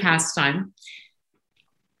definitely a pastime.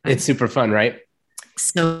 It's super fun, right?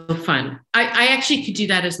 So fun. I actually could do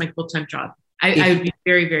that as my full-time job. I would be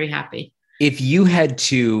very, very happy. If you had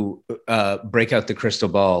to break out the crystal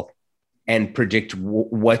ball and predict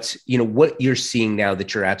what you're seeing now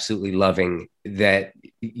that you're absolutely loving, that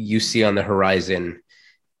you see on the horizon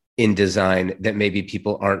in design that maybe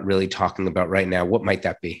people aren't really talking about right now, what might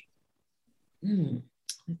that be?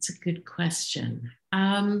 That's a good question.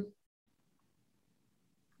 I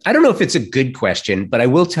don't know if it's a good question, but I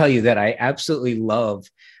will tell you that I absolutely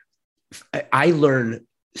I learn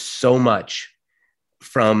so much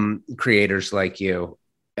from creators like you,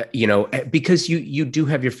 because you do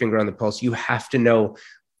have your finger on the pulse. You have to know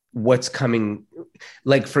what's coming.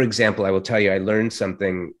 Like, for example, I will tell you, I learned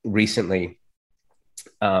something recently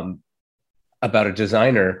about a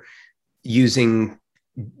designer using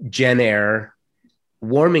JennAir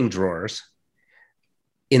warming drawers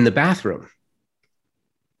in the bathroom.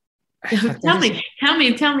 Tell me.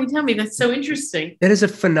 That's so interesting. That is a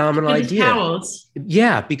phenomenal idea. Towels.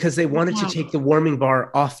 Yeah, because they wanted to take the warming bar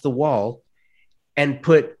off the wall and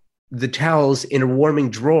put the towels in a warming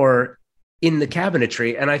drawer in the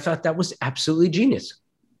cabinetry. And I thought that was absolutely genius.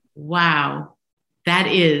 Wow. That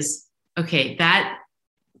is, okay.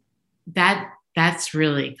 That's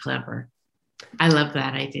really clever. I love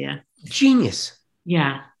that idea. Genius.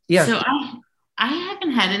 Yeah. Yeah. So I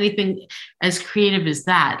haven't had anything as creative as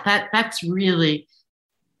that. That's really,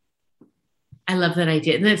 I love that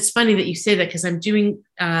idea. And it's funny that you say that, because I'm doing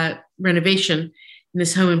renovation in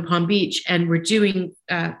this home in Palm Beach, and we're doing,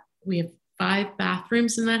 we have 5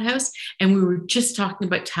 bathrooms in that house. And we were just talking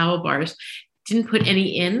about towel bars, didn't put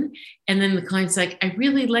any in. And then the client's like, I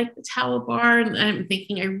really like the towel bar. And I'm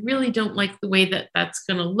thinking, I really don't like the way that that's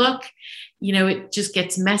going to look. It just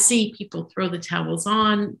gets messy. People throw the towels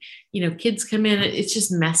on, kids come in, it's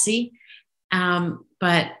just messy.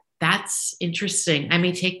 But that's interesting. I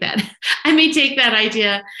may take that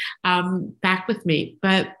idea back with me.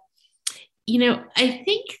 But, I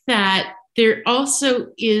think that there also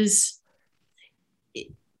is,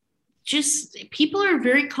 just people are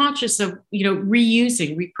very conscious of,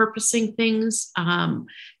 reusing, repurposing things, and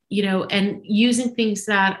using things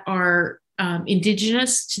that are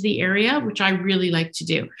indigenous to the area, which I really like to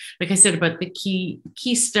do. Like I said about the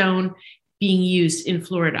keystone being used in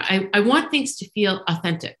Florida. I want things to feel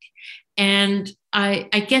authentic. And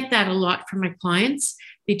I get that a lot from my clients.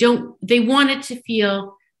 They want it to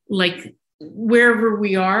feel like wherever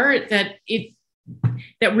we are, that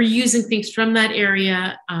we're using things from that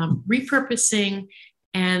area, repurposing,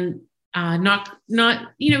 and not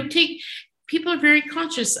take. People are very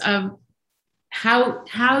conscious of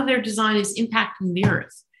how their design is impacting the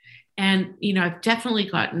earth, and I've definitely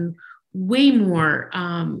gotten way more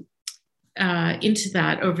into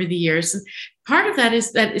that over the years. And part of that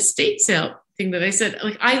is that estate sale thing that I said.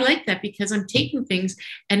 Like, I like that because I'm taking things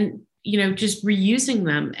and just reusing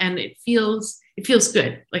them, and it feels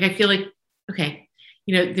good. Like, I feel like, okay,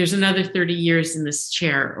 there's another 30 years in this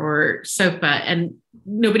chair or sofa, and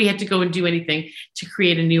nobody had to go and do anything to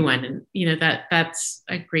create a new one. And that's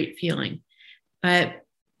a great feeling. But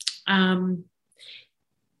I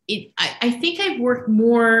think I've worked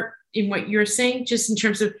more in what you're saying, just in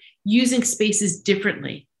terms of using spaces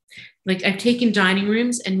differently. Like, I've taken dining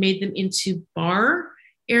rooms and made them into bar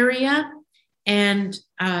area and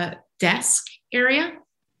desk area,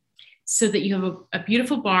 so that you have a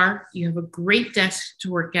beautiful bar, you have a great desk to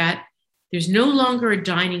work at. There's no longer a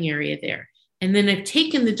dining area there. And then I've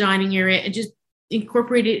taken the dining area and just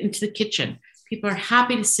incorporated it into the kitchen. People are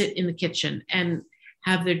happy to sit in the kitchen and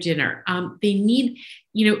have their dinner. They need,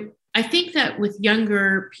 I think that with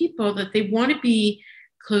younger people, that they want to be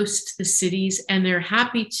close to the cities, and they're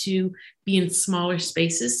happy to be in smaller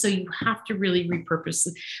spaces. So you have to really repurpose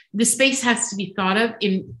it. The space has to be thought of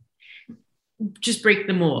in, just break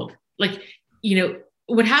the mold. Like,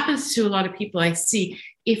 what happens to a lot of people I see,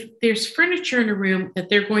 if there's furniture in a room that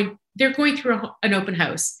they're going through an open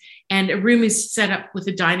house, and a room is set up with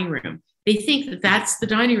a dining room, they think that that's the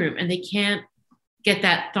dining room, and they can't get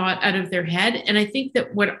that thought out of their head. And I think that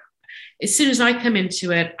as soon as I come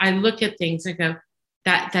into it, I look at things and go,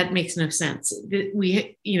 that makes no sense.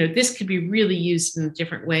 This could be really used in a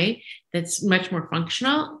different way that's much more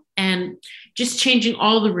functional, and just changing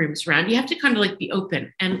all the rooms around. You have to kind of like be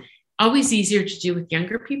open, and always easier to do with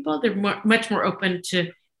younger people. They're much more open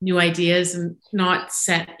to new ideas and not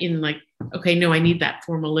set in like, okay, no, I need that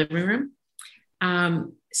formal living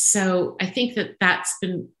room. So I think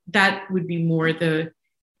that would be more the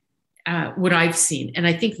what I've seen. And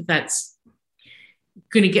I think that's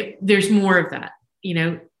going to there's more of that.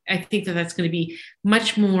 I think that's going to be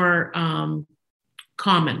much more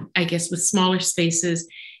common, I guess, with smaller spaces,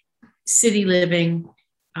 city living,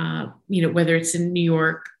 whether it's in New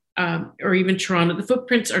York or even Toronto. The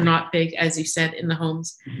footprints are not big, as you said, in the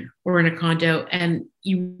homes or in a condo. And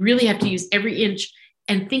you really have to use every inch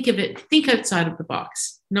and think outside of the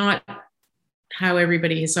box, not how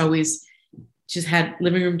everybody has always just had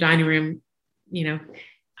living room, dining room,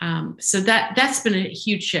 so that's been a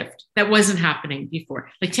huge shift. That wasn't happening before.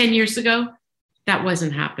 Like 10 years ago, that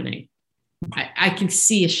wasn't happening. I can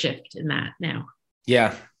see a shift in that now.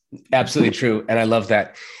 Yeah, absolutely true. And I love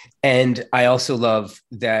that. And I also love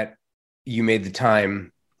that you made the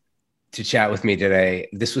time to chat with me today.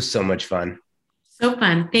 This was so much fun. So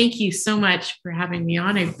fun. Thank you so much for having me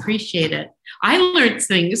on. I appreciate it. I learned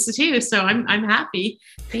things too, so I'm happy.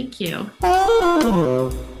 Thank you.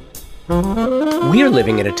 We are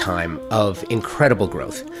living in a time of incredible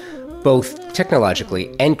growth, both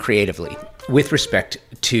technologically and creatively, with respect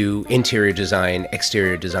to interior design,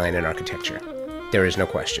 exterior design, and architecture. There is no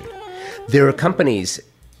question. There are companies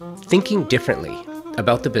thinking differently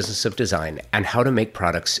about the business of design and how to make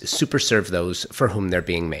products super serve those for whom they're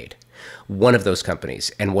being made. One of those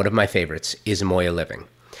companies, and one of my favorites, is Moya Living,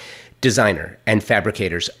 designer and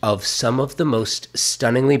fabricators of some of the most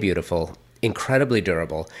stunningly beautiful, incredibly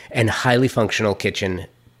durable, and highly functional kitchen,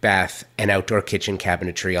 bath, and outdoor kitchen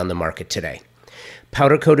cabinetry on the market today.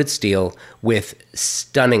 Powder-coated steel with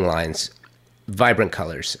stunning lines, vibrant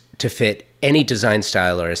colors to fit any design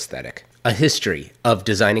style or aesthetic. A history of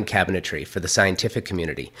designing cabinetry for the scientific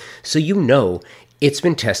community, so it's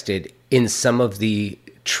been tested in some of the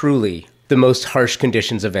truly the most harsh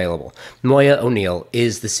conditions available. Moya O'Neill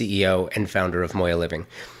is the CEO and founder of Moya Living.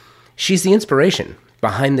 She's the inspiration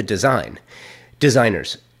behind the design.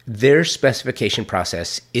 Designers, their specification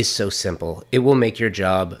process is so simple. It will make your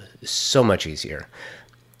job so much easier.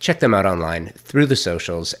 Check them out online through the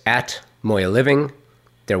socials at Moya Living,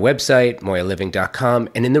 their website, moyaliving.com,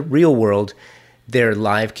 and in the real world, their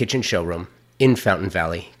live kitchen showroom in Fountain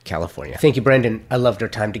Valley, California. Thank you, Brendan. I loved our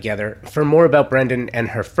time together. For more about Brendan and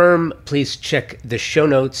her firm, please check the show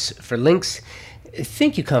notes for links.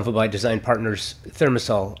 Thank you, Confoby Design Partners,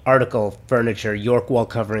 Thermasol, Article, Furniture, York Wall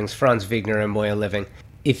Coverings, Franz Wigner, and Moya Living.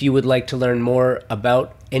 If you would like to learn more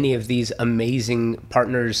about any of these amazing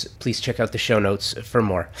partners, please check out the show notes for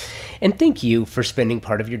more. And thank you for spending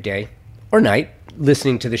part of your day or night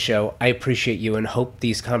listening to the show. I appreciate you and hope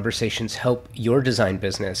these conversations help your design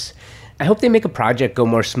business I hope they make a project go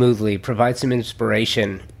more smoothly, provide some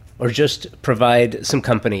inspiration, or just provide some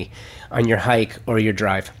company on your hike or your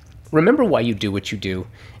drive. Remember why you do what you do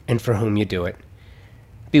and for whom you do it.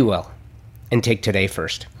 Be well, and take today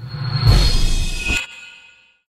first.